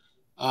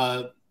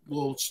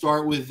 We'll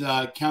start with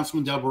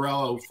Councilman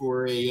Boerello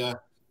for a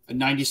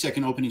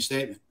 90-second opening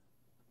statement.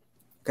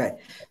 Okay,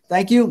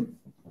 thank you.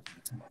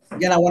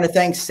 Again, I want to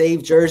thank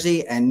Save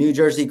Jersey and New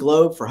Jersey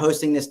Globe for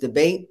hosting this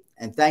debate,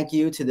 and thank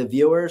you to the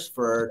viewers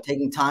for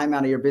taking time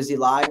out of your busy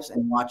lives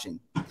and watching.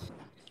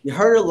 You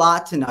heard a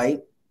lot tonight.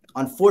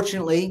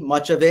 Unfortunately,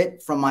 much of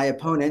it from my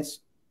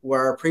opponents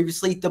were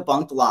previously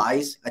debunked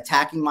lies,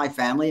 attacking my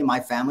family and my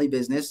family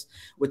business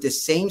with the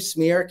same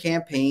smear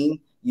campaign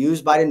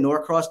used by the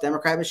Norcross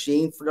Democrat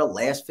machine for the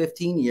last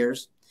 15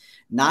 years.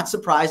 Not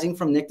surprising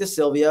from Nick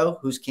DeSilvio,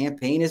 whose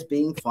campaign is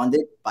being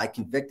funded by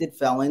convicted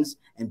felons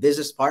and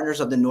business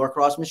partners of the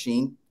Norcross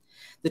machine.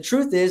 The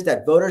truth is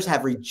that voters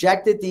have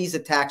rejected these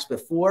attacks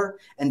before,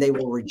 and they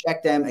will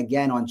reject them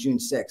again on June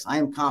 6th. I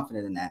am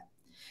confident in that.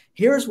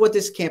 Here's what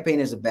this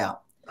campaign is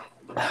about.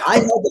 I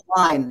held the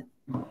line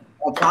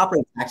on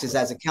property taxes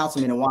as a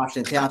councilman in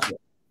Washington Township.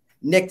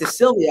 Nick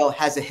DeSilvio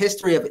has a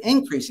history of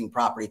increasing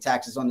property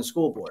taxes on the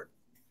school board.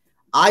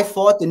 I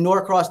fought the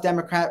Norcross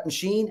Democrat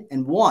machine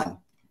and won.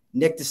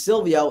 Nick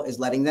DeSilvio is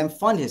letting them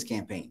fund his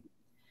campaign.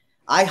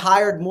 I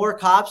hired more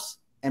cops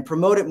and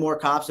promoted more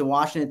cops in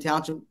Washington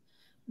Township.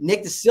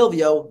 Nick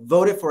DeSilvio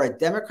voted for a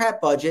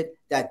Democrat budget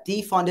that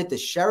defunded the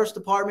Sheriff's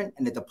Department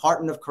and the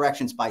Department of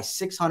Corrections by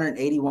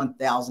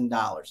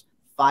 $681,000,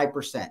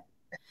 5%.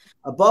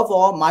 Above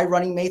all, my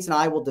running mates and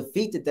I will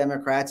defeat the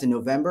Democrats in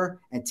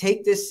November and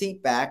take this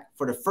seat back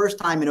for the first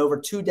time in over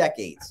 2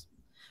 decades,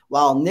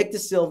 while Nick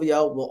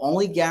DeSilvio will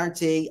only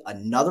guarantee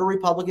another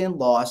Republican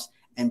loss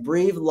and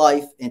breathe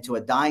life into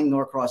a dying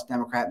Norcross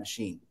Democrat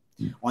machine.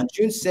 On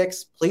June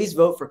 6th, please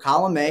vote for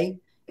column A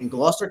in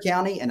Gloucester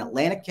County and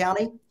Atlantic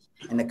County,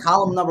 and the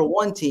column number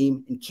 1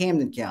 team in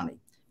Camden County.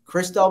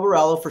 Chris Del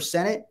Boerello for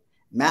Senate,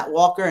 Matt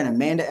Walker and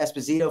Amanda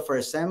Esposito for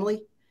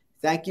Assembly.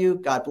 Thank you.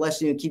 God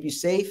bless you and keep you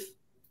safe.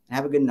 And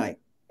have a good night.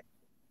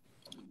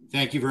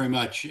 Thank you very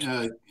much,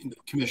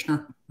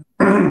 Commissioner.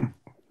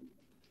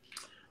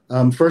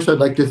 First, I'd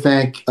like to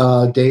thank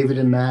David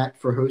and Matt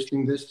for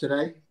hosting this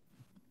today.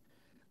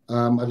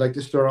 I'd like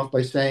to start off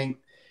by saying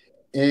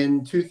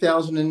in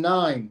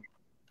 2009,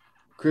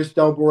 Chris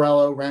Del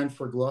Boerello ran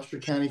for Gloucester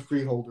County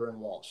Freeholder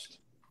and lost,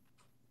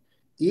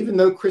 even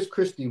though Chris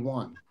Christie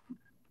won.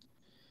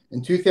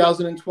 In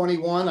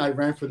 2021, I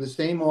ran for the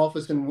same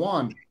office and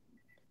won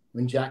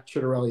when Jack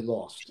Chitterelli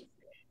lost.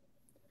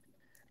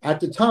 At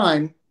the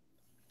time,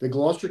 the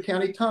Gloucester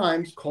County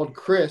Times called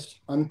Chris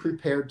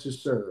unprepared to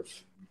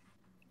serve.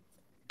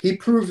 He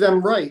proved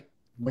them right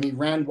when he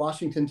ran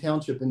Washington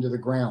Township into the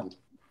ground.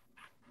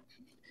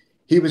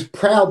 He was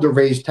proud to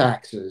raise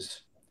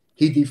taxes.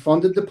 He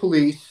defunded the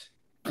police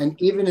and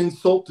even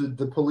insulted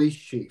the police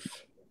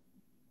chief.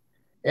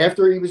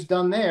 After he was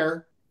done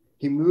there,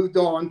 he moved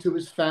on to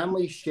his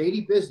family's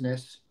shady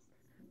business,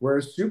 where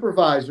a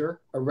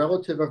supervisor, a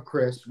relative of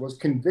Chris, was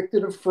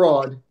convicted of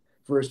fraud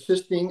for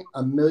assisting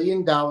a $1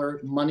 million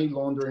money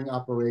laundering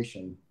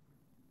operation.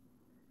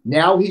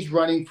 Now he's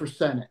running for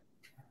Senate.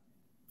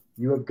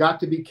 You have got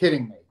to be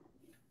kidding me.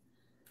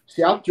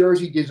 South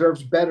Jersey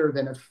deserves better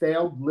than a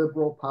failed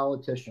liberal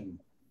politician.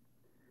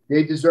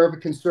 They deserve a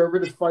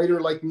conservative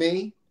fighter like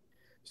me,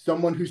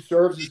 someone who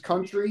serves his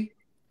country,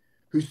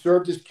 who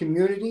served his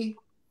community,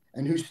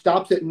 and who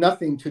stops at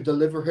nothing to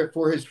deliver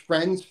for his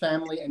friends,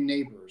 family, and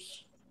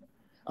neighbors.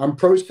 I'm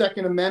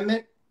pro-Second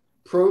Amendment,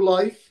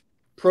 pro-life,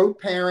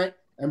 pro-parent,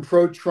 and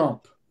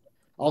pro-Trump.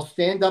 I'll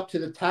stand up to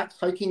the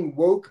tax-hiking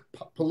woke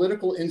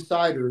political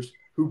insiders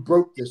who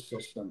broke this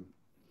system.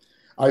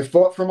 I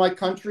fought for my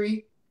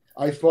country,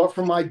 I fought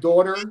for my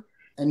daughter,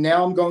 and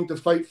now I'm going to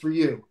fight for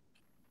you.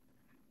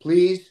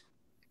 Please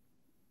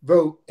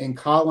vote in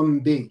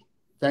column B.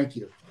 Thank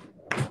you.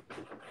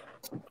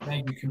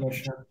 Thank you,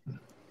 Commissioner.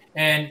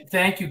 And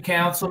thank you,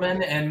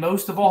 Councilman. And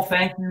most of all,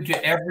 thank you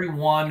to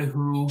everyone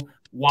who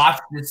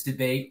watched this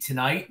debate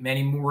tonight.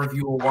 Many more of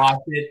you will watch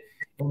it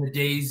in the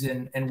days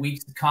and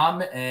weeks to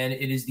come. And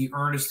it is the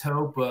earnest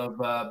hope of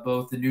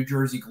both the New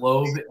Jersey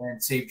Globe and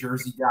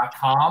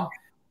SaveJersey.com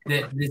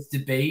that this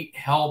debate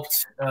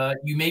helped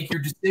you make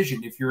your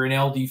decision if you're an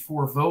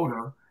LD4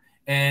 voter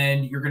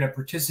and you're going to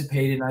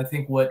participate in, I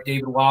think what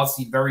David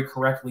Wildstein very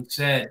correctly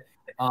said,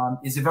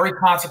 is a very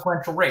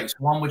consequential race,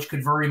 one which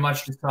could very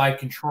much decide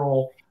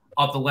control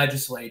of the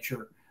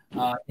legislature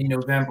in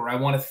November. I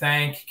want to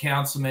thank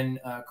Councilman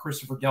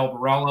Christopher Del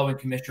Boerello and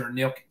Commissioner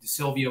Neil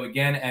DeSilvio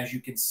again. As you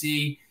can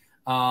see,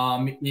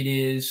 it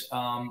is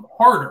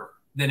harder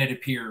than it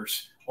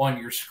appears on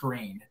your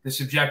screen to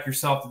subject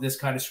yourself to this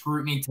kind of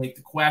scrutiny, take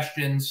the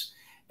questions,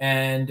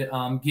 and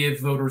give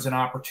voters an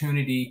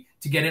opportunity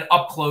to get an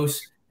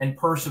up-close and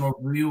personal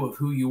view of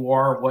who you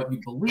are, what you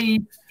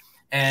believe.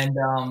 And,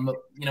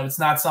 you know, it's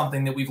not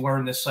something that we've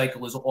learned this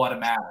cycle is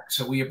automatic.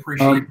 So we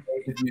appreciate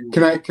both of you.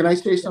 Can I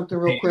say something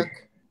real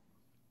quick?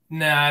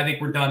 Nah, I think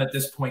we're done at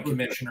this point,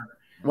 Commissioner.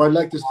 Well, I'd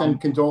like to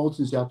send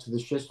condolences out to the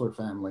Schisler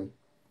family.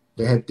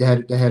 They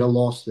had a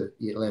loss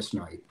last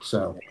night.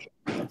 So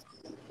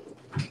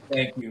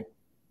thank you.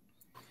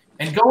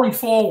 And going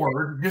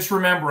forward, just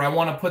remember, I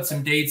want to put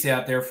some dates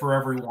out there for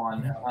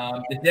everyone.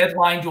 The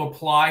deadline to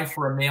apply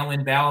for a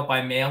mail-in ballot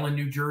by mail in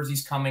New Jersey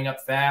is coming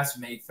up fast,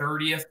 May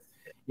 30th.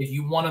 If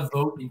you want to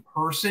vote in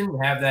person, you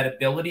have that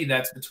ability.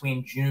 That's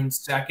between June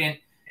 2nd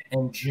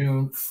and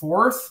June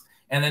 4th.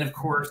 And then, of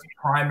course,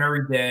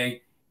 primary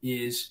day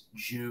is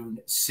June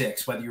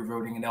 6th, whether you're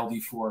voting in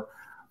LD4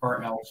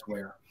 or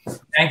elsewhere.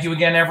 Thank you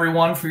again,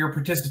 everyone, for your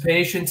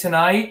participation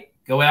tonight.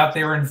 Go out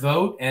there and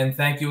vote. And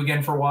thank you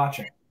again for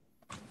watching.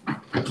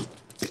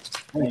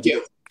 Thank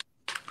you.